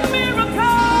do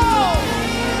miracles.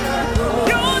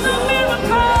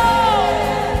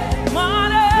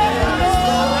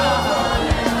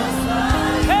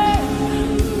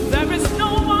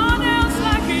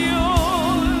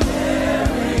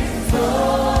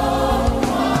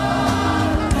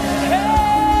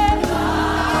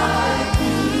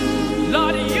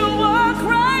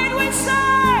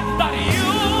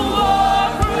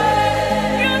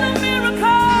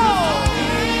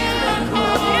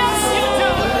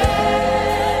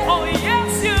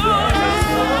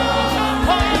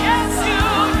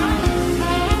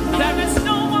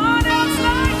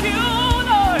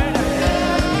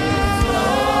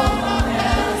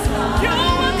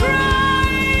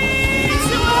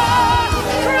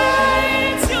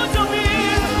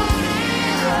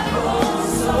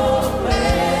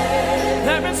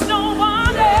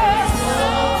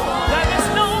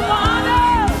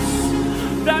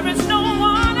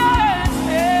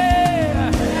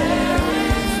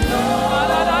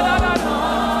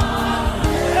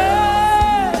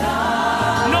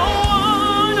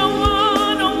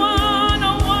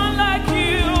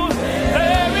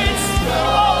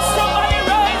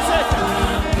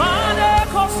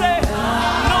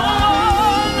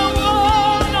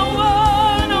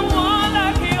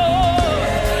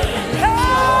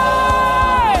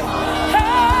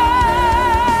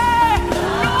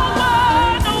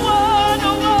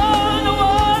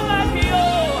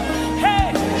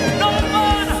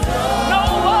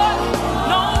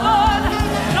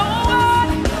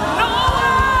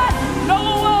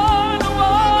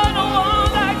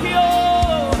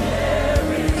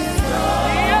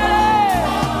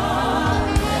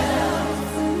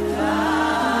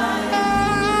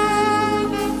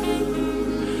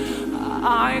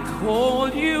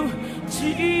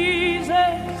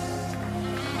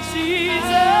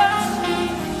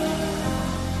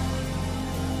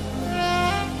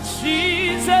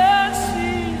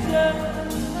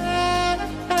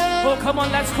 Oh, come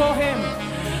on, let's call him.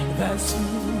 That's who.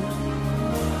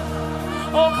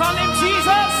 Oh, call him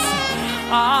Jesus.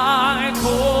 I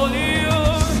call you.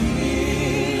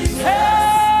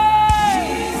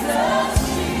 Hey, Jesus,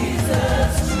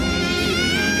 Jesus,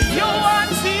 Jesus. You are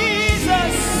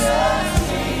Jesus.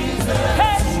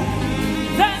 Hey,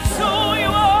 that's who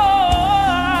you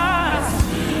are.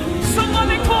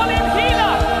 Somebody call him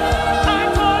healer. I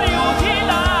call you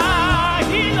healer,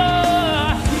 healer,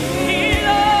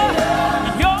 healer.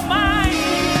 You're mine.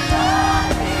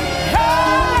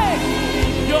 Hey,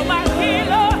 you're my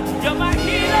healer. You're my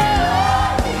healer.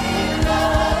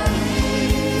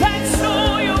 That's who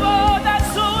you are.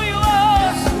 That's who you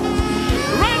are.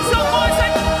 Raise your voice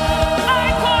and I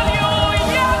call you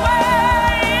Yahweh,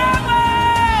 Yahweh,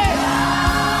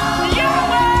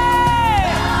 Yahweh,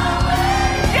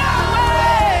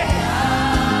 Yahweh.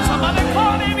 Somebody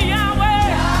call him Yahweh.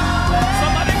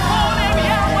 Somebody call him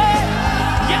Yahweh,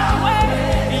 Yahweh,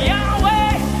 Yahweh,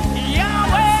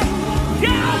 Yahweh, Yahweh,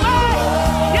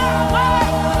 Yahweh,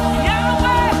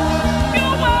 Yahweh. You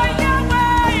are Yahweh,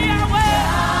 Yahweh,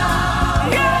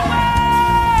 Yahweh, Yahweh.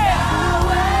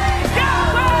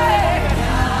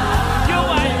 You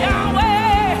are Yahweh.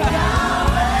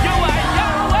 You are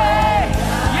Yahweh,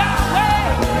 Yahweh,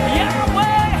 Yahweh,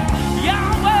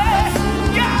 Yahweh,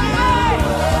 Yahweh,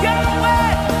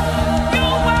 Yahweh. You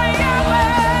are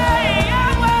Yahweh,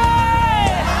 Yahweh.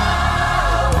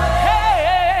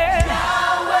 Hey,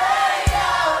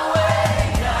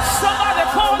 somebody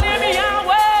call him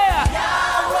Yahweh.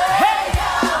 Hey,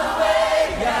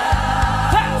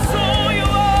 that's who you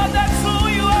are. That's who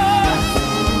you are.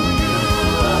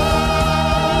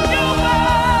 You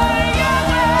are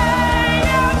Yahweh,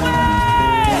 Yahweh,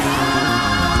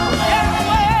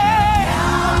 Yahweh.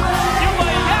 You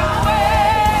are Yahweh.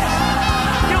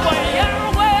 You are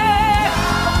Yahweh.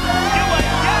 You are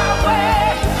Yahweh.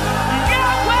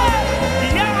 Yahweh,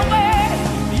 Yahweh,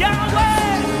 Yahweh.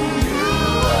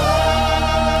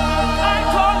 I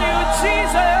call you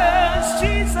Jesus,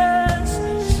 Jesus.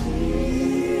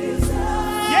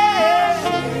 Yeah.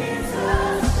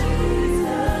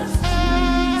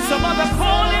 Somebody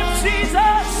call him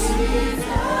Jesus.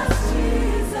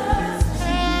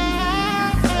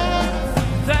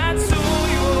 That's who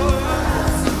you are.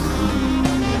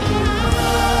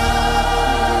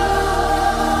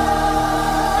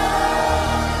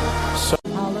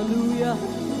 Hallelujah.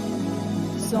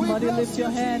 Somebody lift your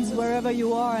hands wherever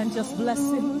you are and just bless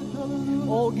him.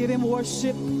 Oh, give him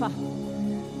worship.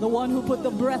 The one who put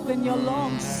the breath in your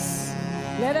lungs.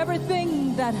 Let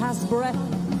everything that has breath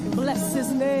bless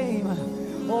his name.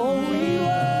 Oh, we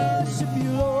worship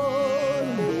you,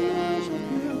 Lord.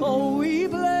 Oh, we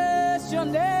bless your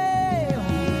name.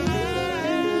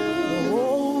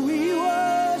 Oh, we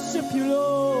worship you,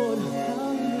 Lord.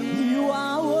 You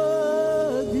are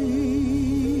worthy.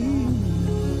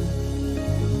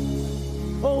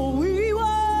 Oh, we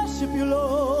worship you,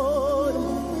 Lord.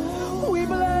 We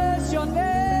bless your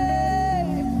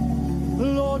name.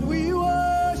 Lord, we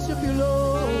worship you,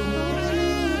 Lord.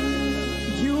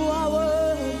 You are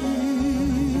worthy.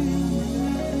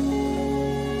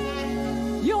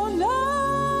 You're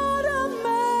not a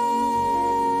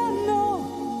man, no.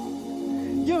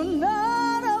 You're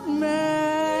not a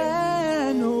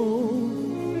man, no.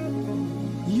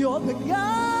 You're the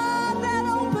God that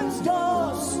opens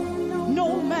doors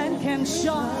no man can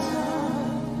shut.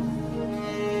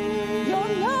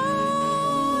 You're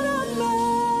not a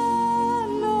man,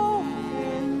 no.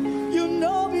 You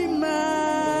know be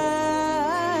man,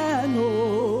 no.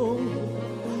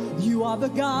 You are the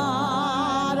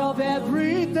God of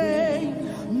everything.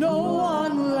 No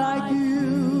one like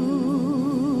you.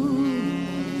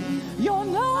 You're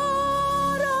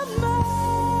not a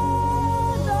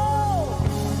man, no.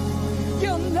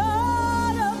 You're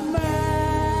not a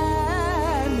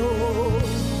man, no.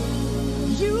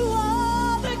 You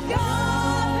are the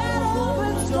God that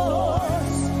opens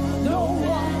doors no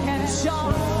one can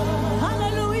shut.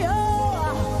 Hallelujah.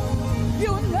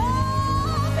 You're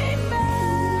not a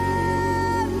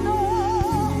man, no.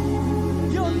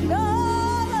 You're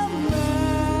not a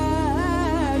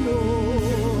man, no.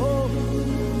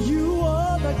 You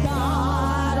are the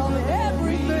God of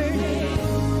everything.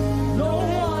 No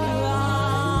one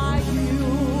like you.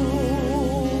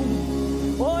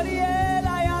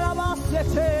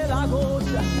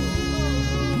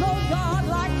 No God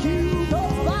like you, no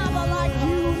Father like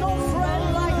you, no friend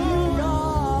like you,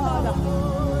 God.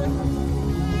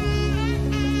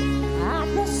 At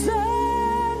the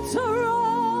center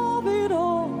of it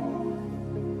all,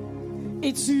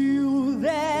 it's you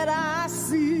that I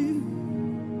see.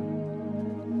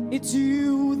 It's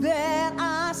you that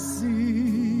I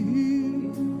see.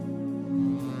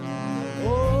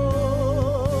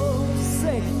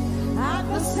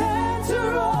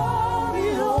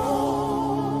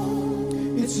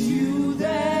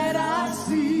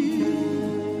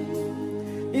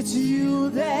 It's you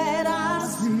that I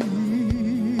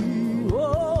see.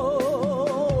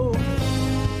 Oh,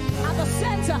 at the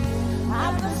center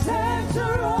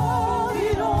of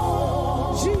it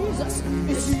all. Jesus,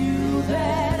 it's you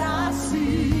that I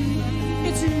see.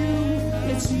 It's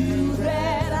you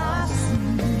that I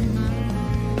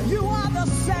see. You are the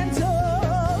center,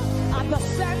 at the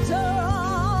center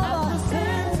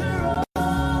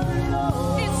of it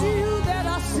all. It's you that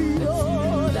I see,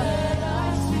 Lord.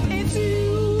 It's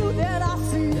you that I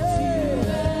see.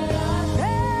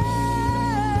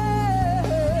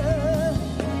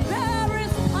 There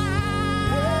is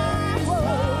power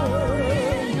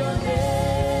in your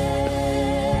name.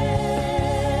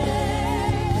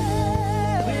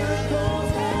 Miracles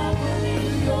happen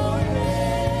in your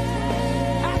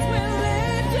name. As we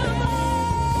lift your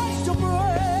voice to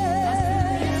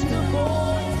praise.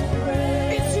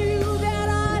 It's you that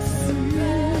I see.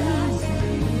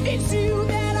 It's you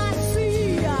that I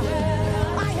see. I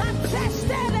have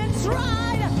tested and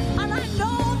tried, and I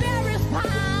know there is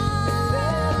power.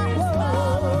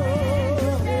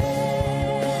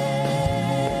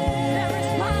 There is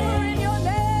power in your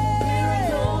name.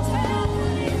 Miracles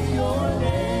happen in your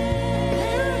name.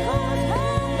 Miracles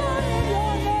happen in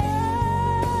your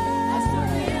name. As we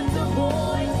lift the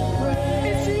voice of praise.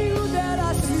 It's you that I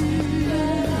see.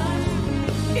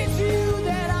 It's you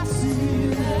that I see.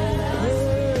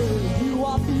 You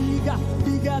are bigger,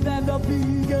 bigger than the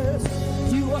biggest.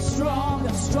 You are stronger,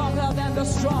 stronger than the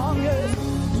strongest.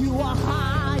 You are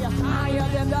higher, higher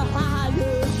than the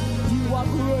highest. You are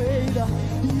greater,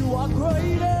 you are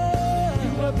greater.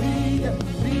 You are bigger,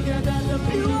 bigger than the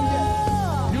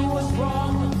biggest. You are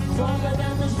stronger, stronger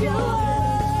than the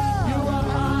strongest. You are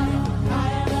higher,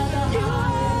 higher than the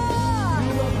highest.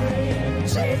 You are greater,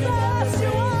 Jesus,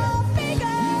 you are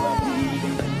bigger. You are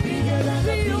bigger, bigger than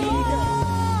the biggest.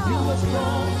 You are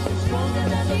strong, stronger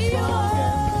than the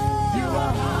strongest. You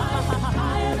are higher,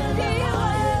 higher than the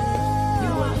highest.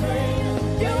 You are greater,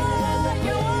 greater than the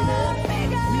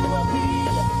greatest. You are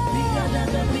bigger, bigger than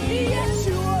the biggest. Yes,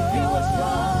 you are. You are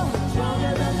strong,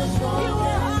 stronger than the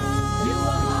strongest. You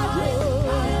are higher,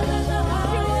 higher than the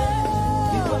highest.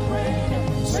 You are greater,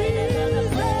 greater than the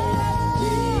greatest.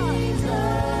 Jesus,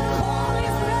 call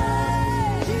his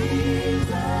name.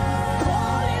 Jesus,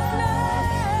 call his name. Jesus,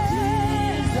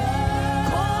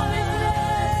 call his name.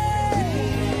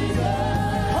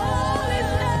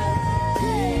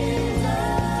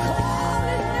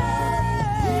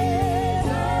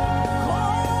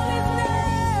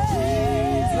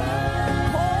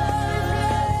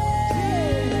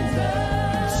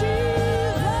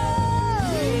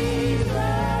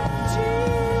 Jesus, call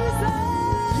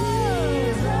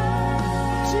his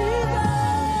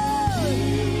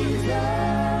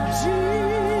name.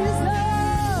 Jesus,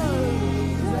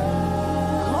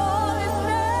 call his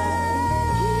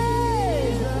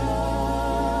name.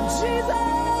 Jesus,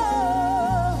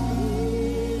 call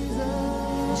his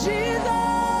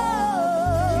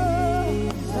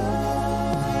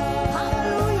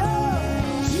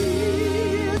name.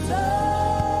 Jesus,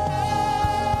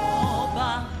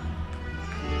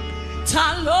 Ta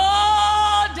ló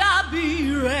dàbí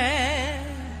rẹ̀?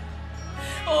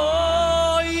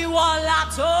 Oh, ìwọ la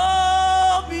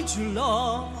tóbi jùlọ.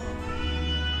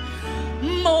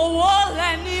 Mo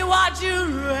wólẹ̀ níwájú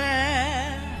rẹ̀.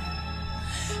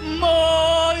 Mo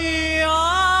yìn ọ́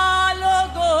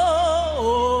lógo.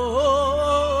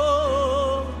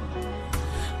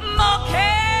 Mo ké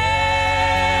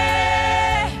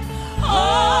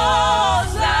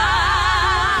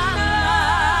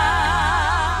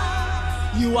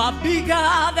Hosanna. You are bigger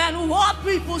than what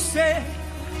people say.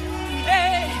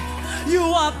 Hey, you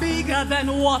are bigger than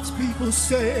what people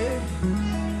say.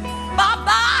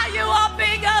 Baba, you are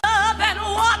bigger than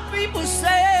what people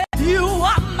say. You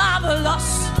are marvelous.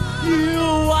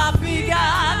 You are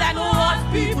bigger than what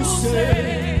people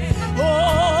say.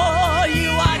 Oh,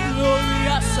 you are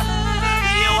glorious.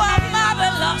 You are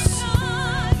marvelous.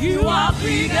 You are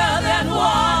bigger than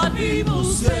what people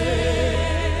say.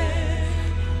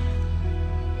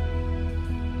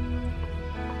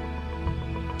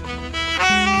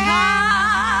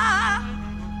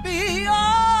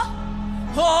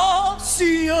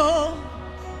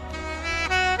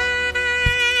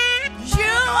 You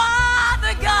are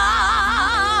the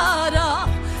God of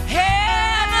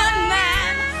heaven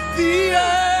and the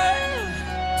earth.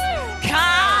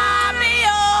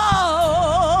 Cameo,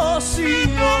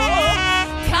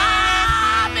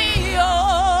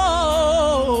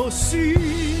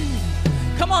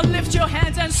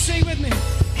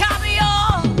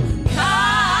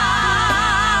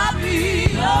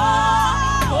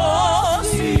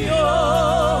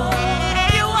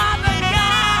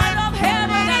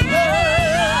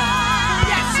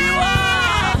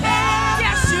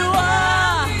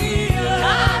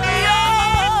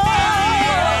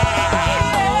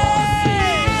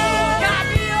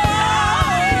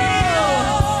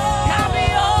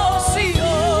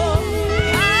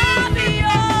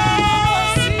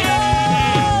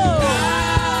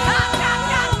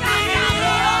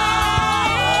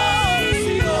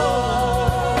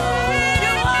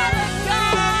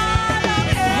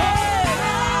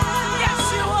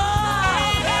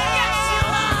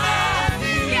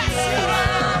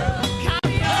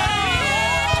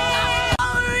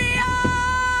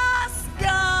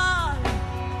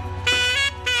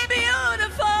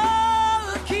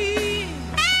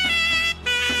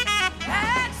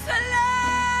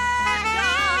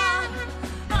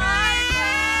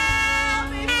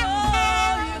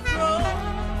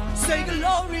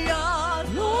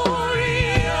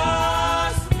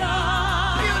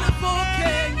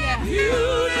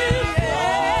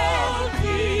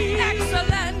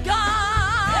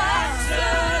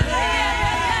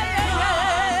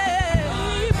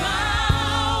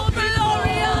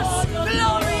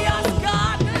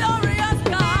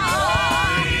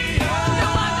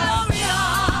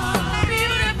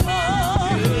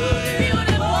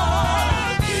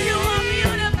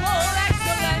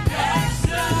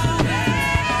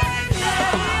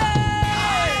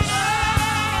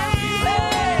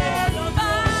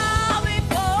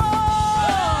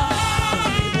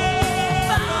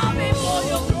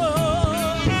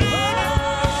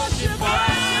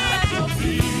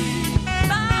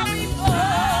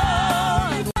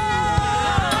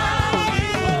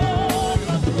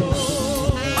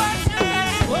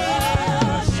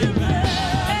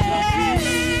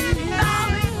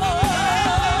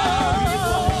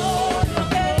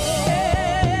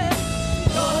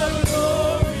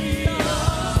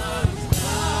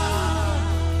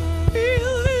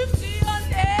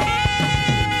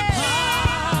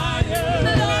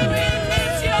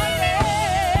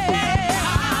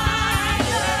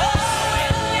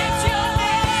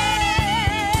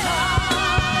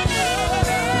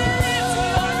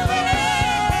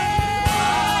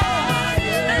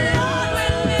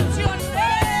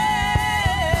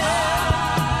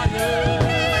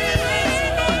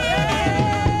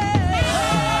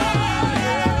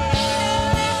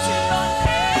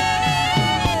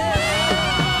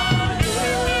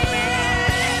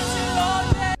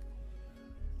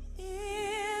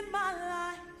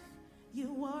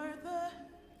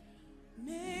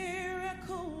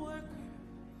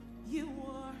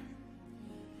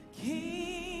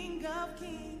 of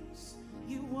Kings.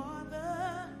 You are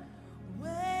the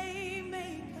way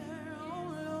maker,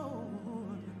 oh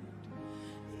Lord.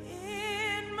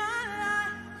 In my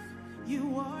life,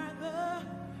 you are the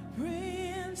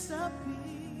Prince of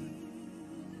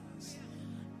Peace.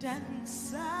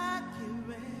 Dance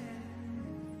Akire,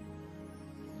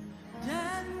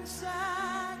 dance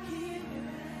Akire.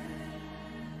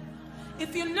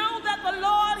 If you know that the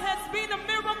Lord has been a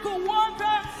miracle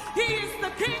worker, He is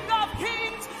the King of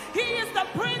Kings, He is the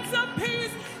Prince of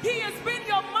Peace, He has been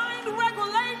your mind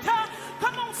regulator.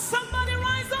 Come on, somebody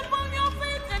rise up on your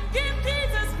feet and give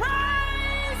Jesus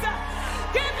praise.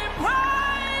 Give Him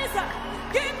praise.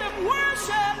 Give Him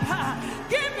worship.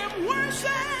 Give Him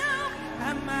worship.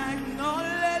 I'm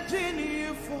acknowledging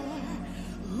You for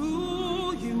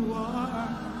who You are,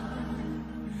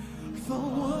 for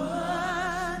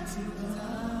what You've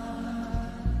done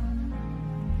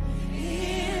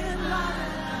in my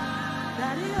life.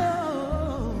 Daddy,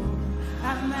 oh,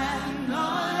 I'm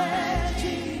acknowledging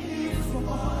You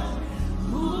for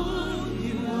who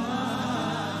You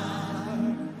are.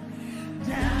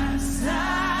 Dance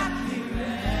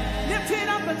Akire. Lift it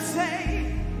up and say,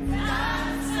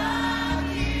 Dance Akire.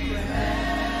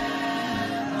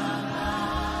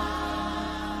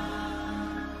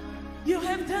 You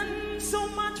have done so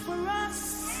much for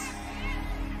us.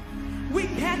 We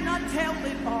cannot tell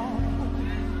it all.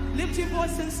 Lift your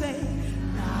voice and say,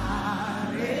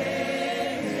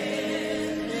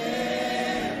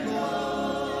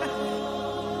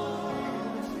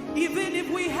 even if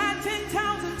we had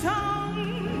 10,000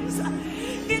 tongues,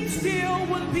 it still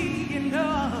would be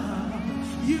enough.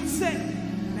 You say,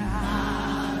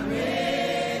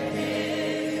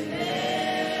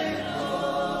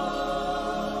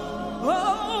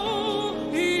 oh,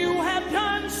 You have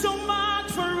done so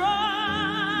much for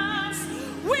us.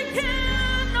 We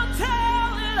cannot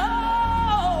tell it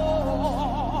all.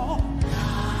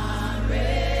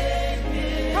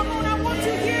 Come on, I want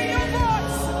to hear your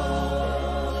voice.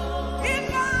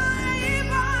 If I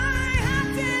had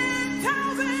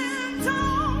 10,000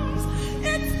 tongues,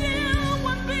 it still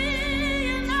would be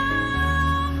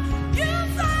enough. You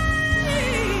say,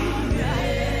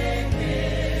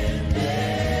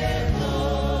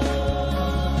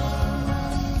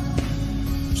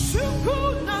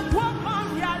 Shukuna kwa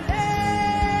Mariale.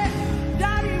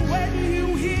 Daddy, when You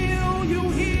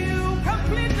heal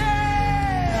completely.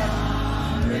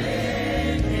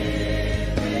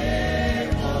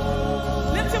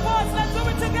 Lift your voice, let's do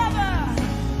it together.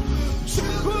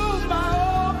 Shukuma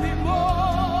opimo,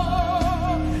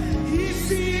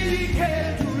 isi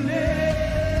ketule.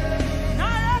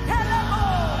 Narakelemo.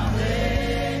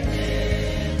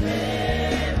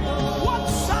 What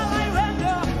shall I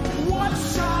render? What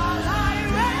shall I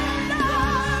render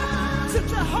to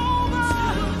Jehovah?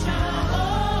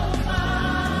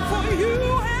 For You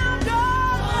have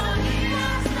done.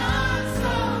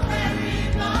 So very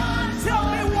much. Tell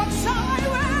me, what shall I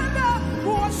render?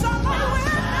 What shall I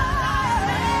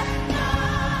render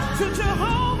to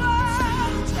Jehovah?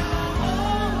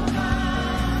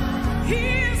 He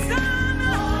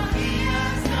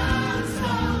has done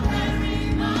so very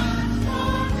much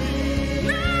for me.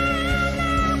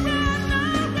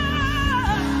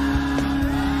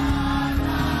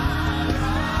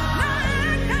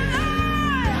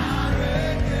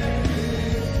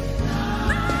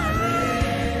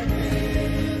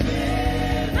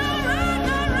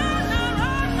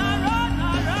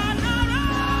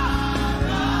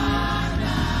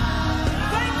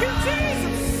 Thank You,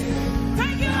 Jesus.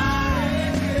 Thank You, Lord.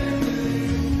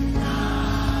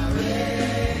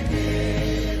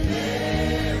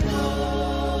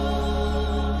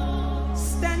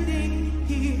 Standing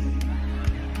here,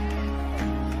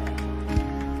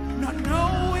 not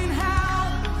knowing how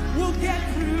we'll get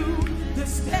through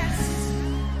this test.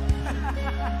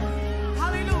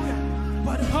 Hallelujah.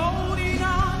 But holding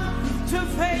on to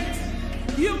faith,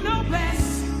 You know best.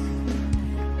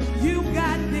 You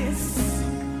got this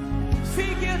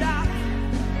figured out.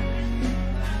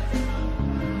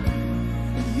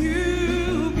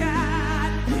 You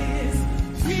got this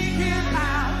figured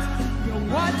out. You're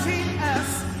watching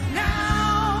us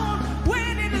now.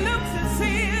 When it looks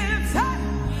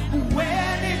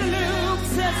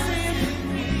as if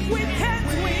we can't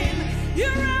win,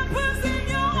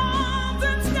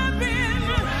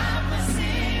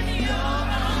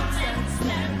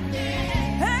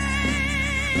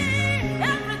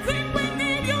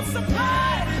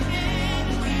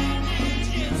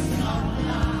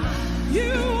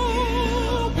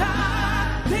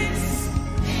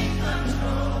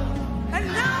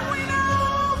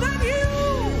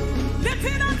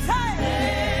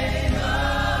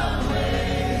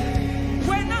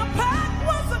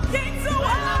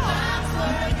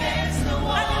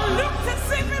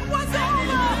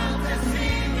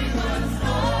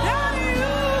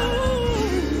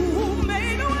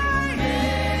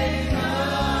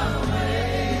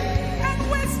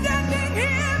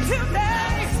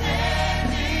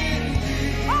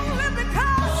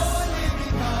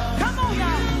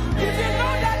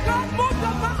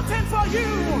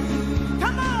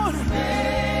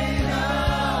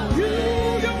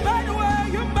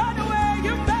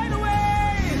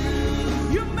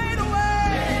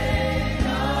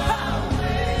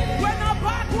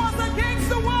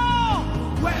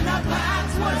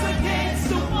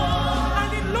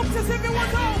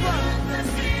 was over.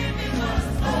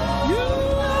 You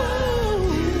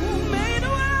made a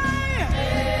way.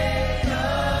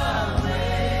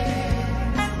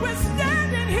 And we're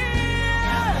standing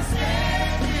here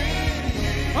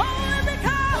only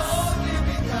because,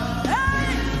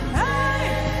 hey,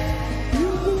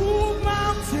 you move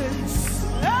mountains.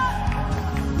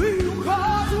 You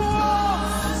cause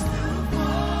wars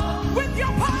with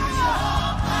your power.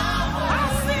 I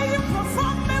see you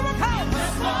perform miracles.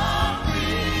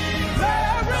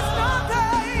 There is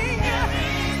nothing,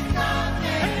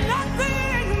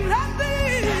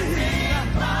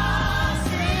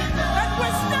 and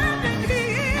we're standing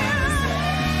here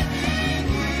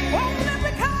only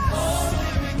because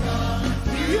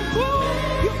you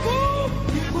move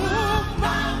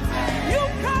mountains. You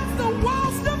cause the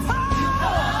walls to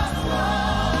fall.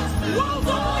 Walls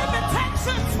of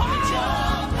limitations fall.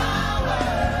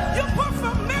 You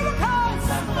perform miracles.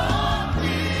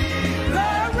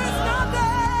 There is nothing,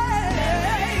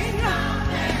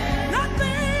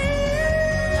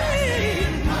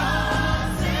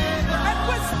 and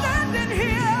we're standing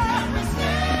here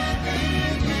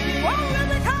only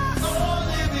because,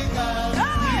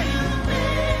 hey,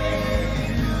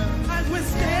 and we're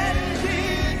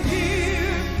standing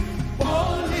here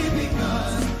only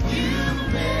because you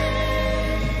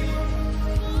made.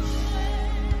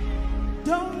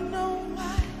 Don't know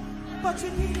why, but you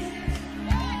did it.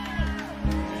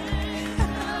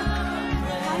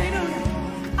 Hallelujah.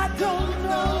 I don't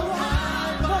know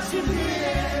why, but you did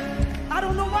it. I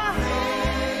don't know why.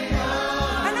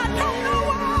 And I don't know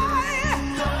why.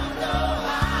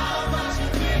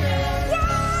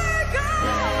 Why,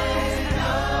 God?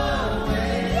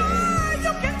 Why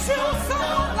you can choose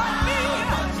someone like me?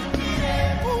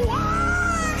 Why?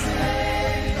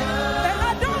 And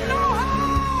I don't know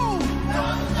how.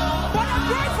 But I'm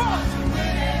grateful.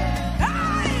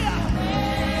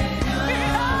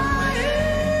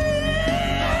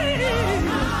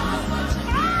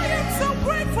 I am so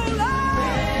grateful,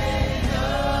 Lord.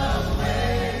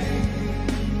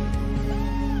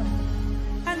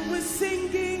 And we're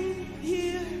singing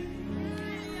here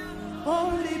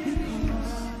only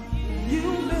because you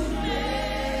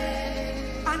made.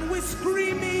 And we're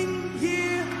screaming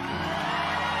here.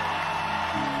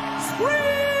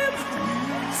 Scream!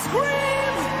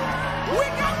 Scream! We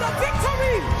got the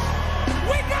victory!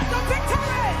 We got the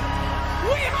victory!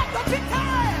 We have the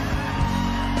victory!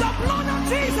 The blood of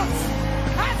Jesus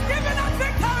has given us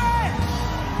victory!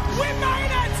 We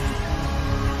made it!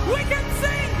 We can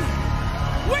sing!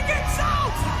 We can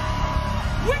shout!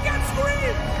 We can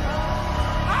scream!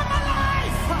 I'm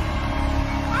alive!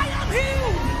 I am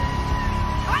healed!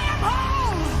 I am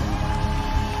whole!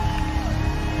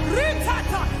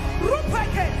 Ritata,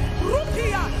 Rupeke,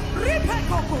 Rukia,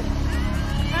 Ripekoko.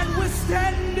 And we're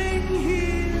standing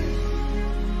here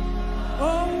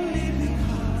only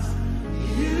because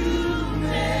you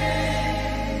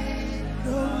made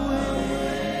the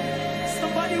way.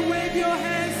 Somebody wave your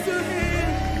hands to him.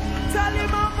 Tell him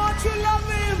how much you love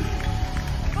him.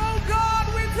 Oh God,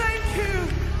 we thank you.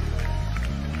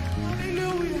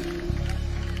 Hallelujah.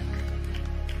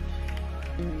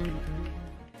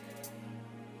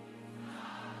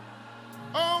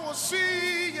 Oh, we'll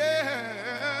see,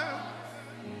 yeah.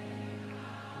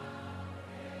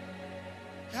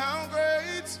 How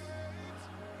great.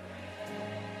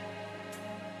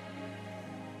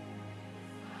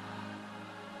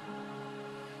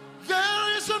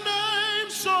 There is a name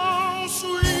so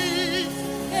sweet.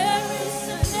 There is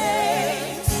a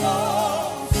name so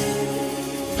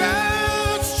sweet.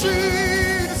 That's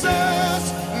Jesus'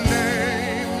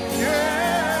 name,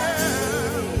 yeah.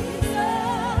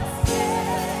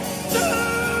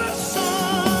 The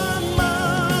Son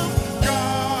of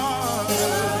God.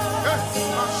 Hey,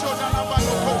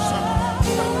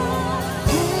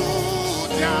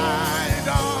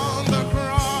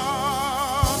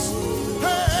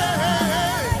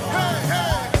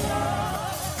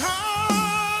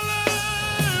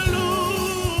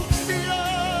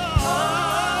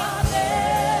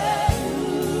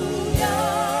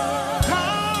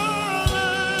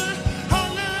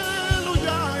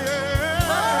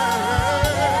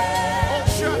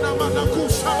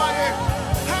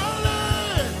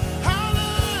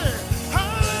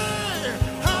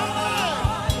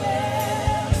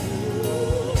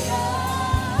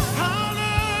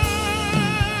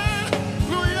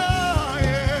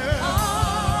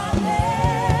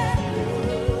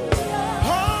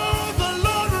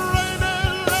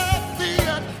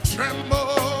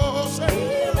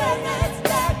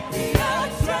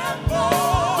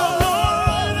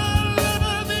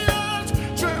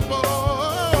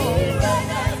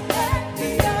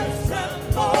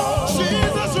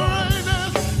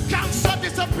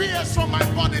 weakness from my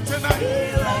body tonight.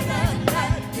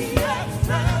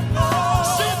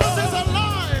 Jesus is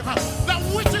alive.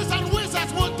 The witches and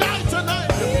wizards will die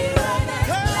tonight. Hey,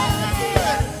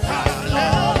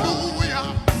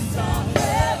 hallelujah.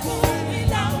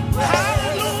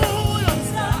 Hallelujah.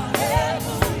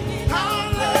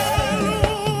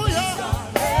 Hallelujah.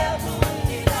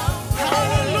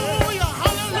 Hallelujah.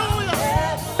 Hallelujah.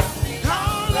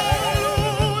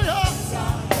 Hallelujah.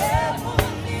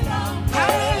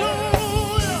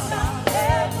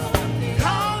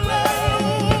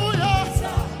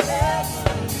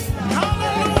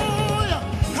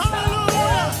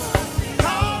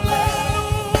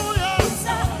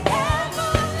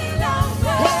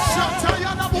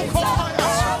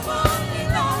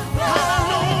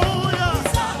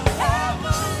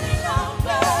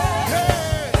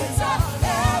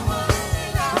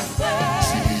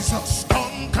 Jesus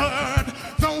conquered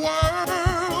the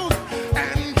world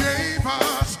and gave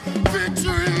us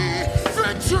victory,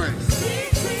 victory.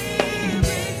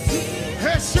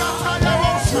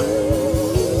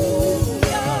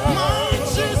 My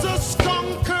Jesus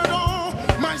conquered all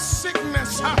my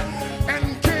sickness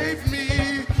and gave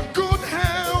me good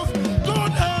health,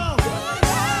 good health.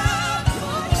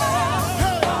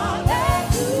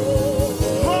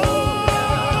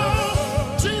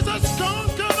 Oh, Jesus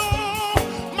conquered all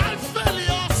my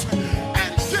failures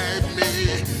and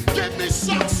gave me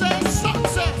success,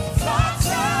 success.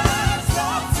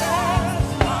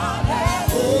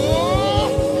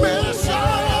 Oh,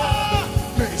 Messiah,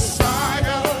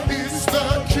 Messiah is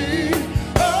the King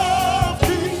of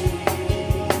kings.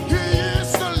 He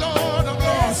is the Lord of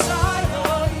lords.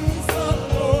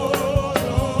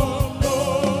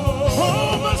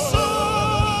 Oh,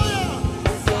 Messiah,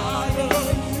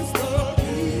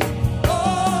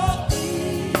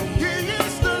 He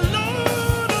is the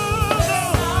Lord of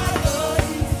lords.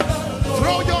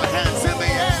 Throw your hands in the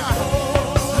air.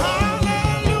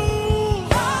 Hallelujah.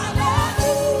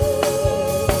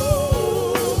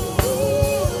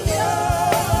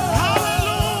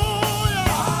 Hallelujah.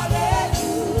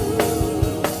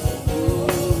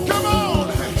 Come on.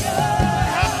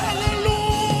 Hallelujah.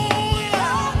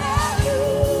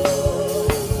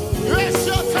 Let's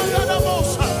shout the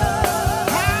most.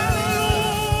 Hallelujah.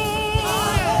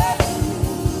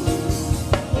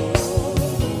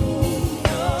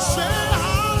 Say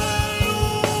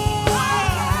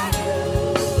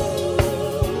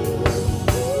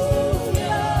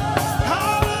Hallelujah.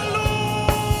 Hallelujah.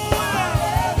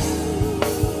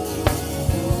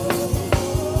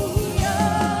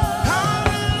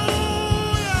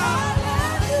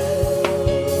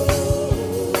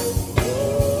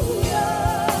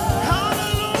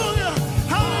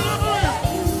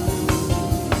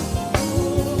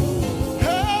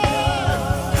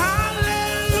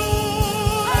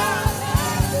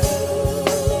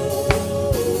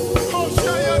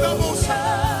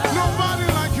 Nobody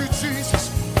like you, Jesus.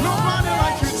 Nobody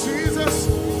like you, Jesus.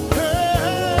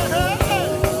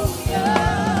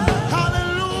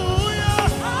 Hallelujah.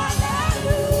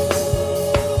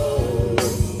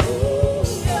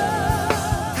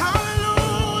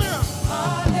 Hallelujah.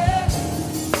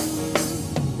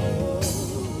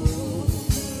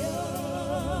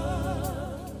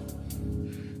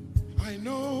 I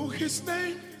know his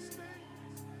name.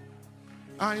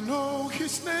 I know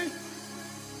his name.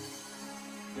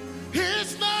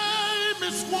 His name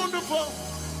is wonderful.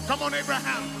 Come on,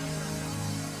 Abraham.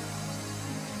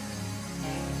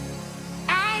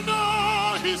 I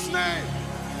know his name.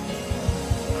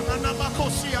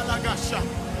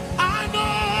 I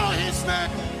know his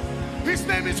name. His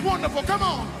name is wonderful. Come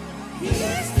on.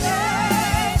 His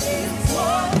name is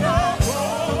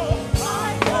wonderful.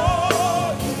 I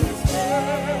know His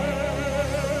name.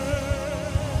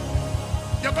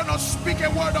 You're going to speak a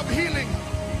word of healing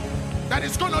that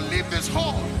is going to leave this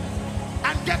hall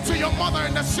and get to your mother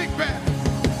in the sick bed.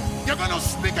 You're going to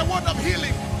speak a word of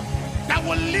healing that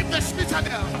will leave the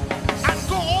citadel and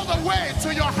go all the way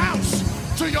to your house,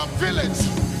 to your village,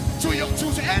 to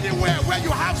anywhere where you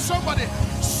have somebody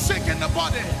sick in the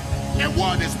body. A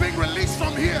word is being released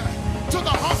from here to the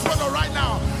hospital right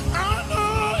now. I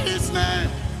know his name.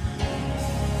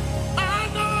 I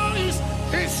know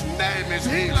his name is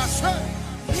healer. Say.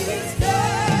 His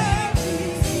name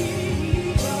is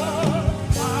healer.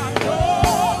 I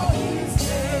know His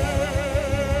name.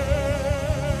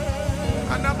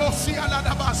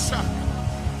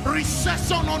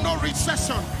 Recession or no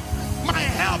recession, my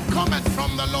help cometh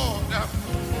from the Lord.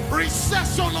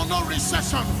 Recession or no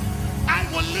recession, I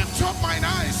will lift up mine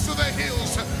eyes to the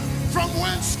hills, from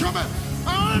whence cometh.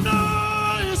 I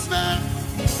know his name.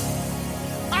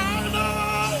 I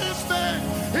know his name.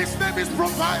 His name is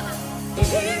provider.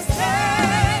 His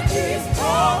name is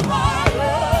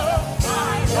provider.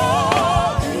 I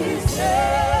know His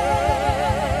name.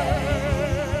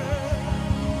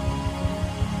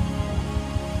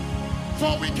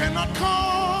 For we cannot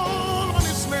call on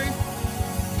His name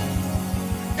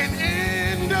and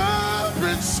end up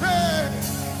and say,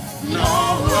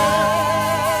 no way.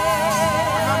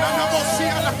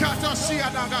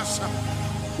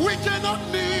 We cannot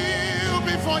kneel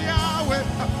before Yahweh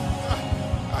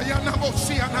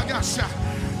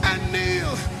and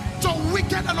kneel to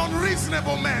wicked and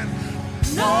unreasonable men.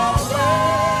 No way.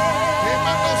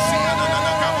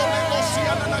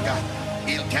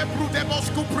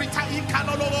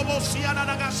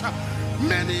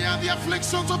 Many are the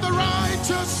afflictions of the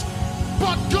righteous,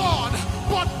 but God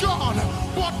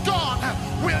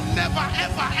will never,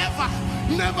 ever, ever,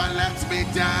 never let me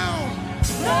down.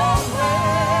 No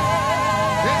way.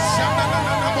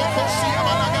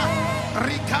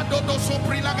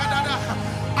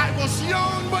 I was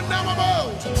young, but now I'm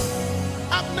old.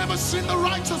 I've never seen the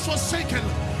righteous forsaken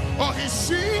or his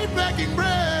seed begging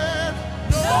bread.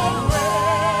 No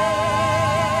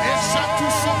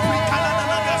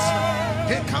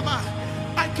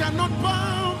I cannot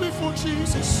bow before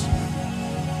Jesus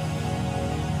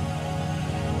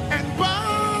and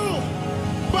bow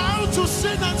to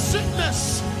sin and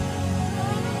sickness.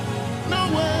 No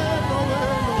way, no way,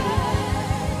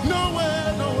 no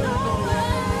way, no way, no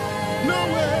way, no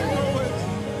way, no way.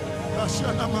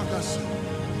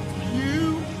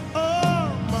 You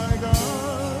are my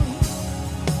God.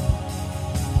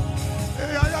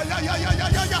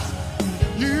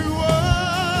 You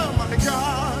are my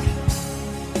God.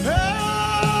 Hey,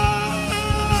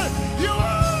 you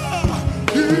are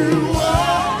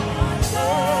my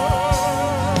God.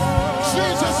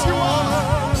 Jesus, you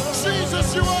are.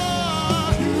 Jesus, you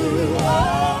are.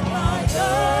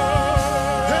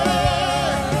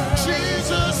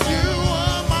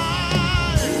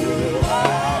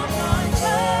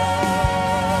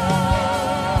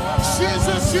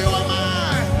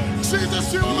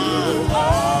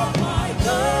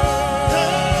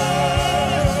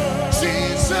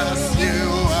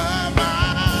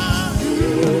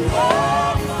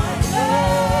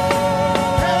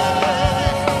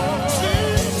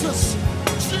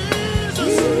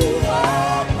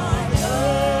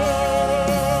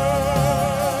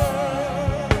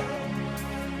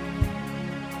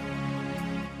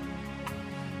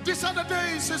 These are the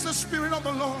days, says the Spirit of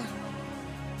the Lord,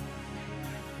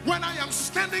 when I am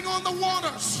standing on the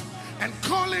waters and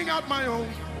calling out my own.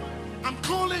 I'm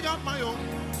calling out my own.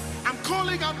 I'm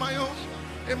calling out my own.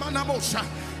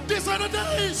 These are the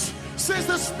days, says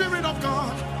the Spirit of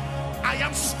God. I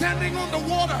am standing on the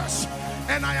waters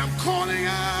and I am calling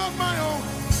out my own.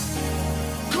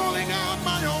 Calling out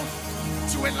my own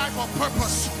to a life of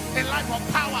purpose, a life of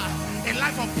power, a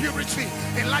life of purity,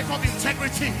 a life of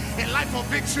integrity, a life of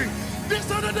victory.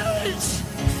 These are the days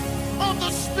of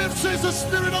the Spirit, says the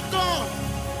Spirit of God.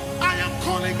 I am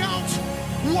calling out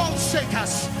wall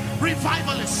shakers,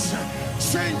 revivalists,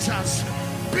 changers,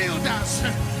 builders,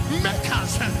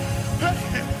 makers.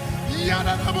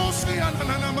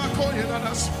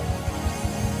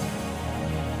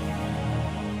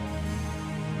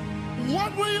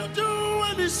 What will you do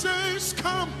when He says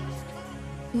come?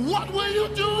 What will you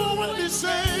do when He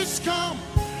says come?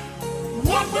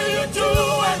 What will you do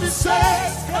when He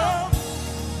says come?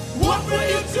 What will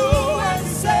you do when He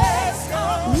says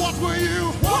come? What will you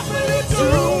do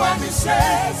when He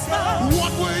says come?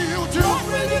 What will you do? What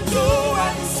will you do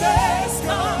when He says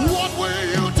come? What will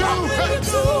you do? What will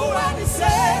you do when He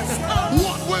says come?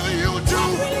 What will you do?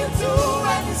 What will you do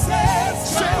when He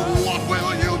says come? Say, what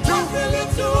will you do? What will you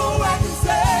do when He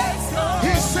says come?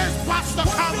 He says, Pastor,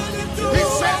 come. He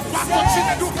says, Pastor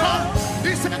Chinedu, come.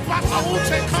 He said, Pastor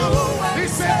Uche, come. He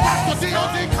said, Pastor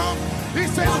D.O.D., come. He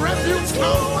said, refuge,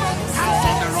 come. House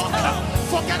on the rock, come.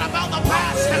 Forget about the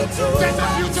past. There's a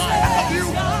future ahead of you.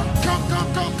 Come,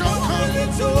 come, come, come, come. What will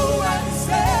you do when He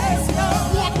says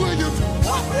come? What will you do?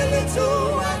 What will you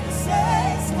do when He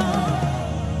says come?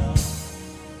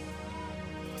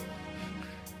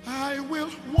 I will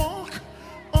walk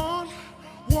on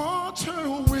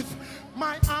water with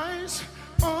my eyes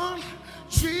on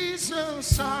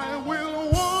Jesus. I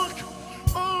will walk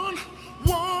on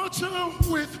water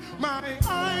with my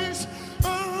eyes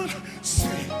on.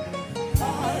 Say,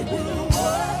 I will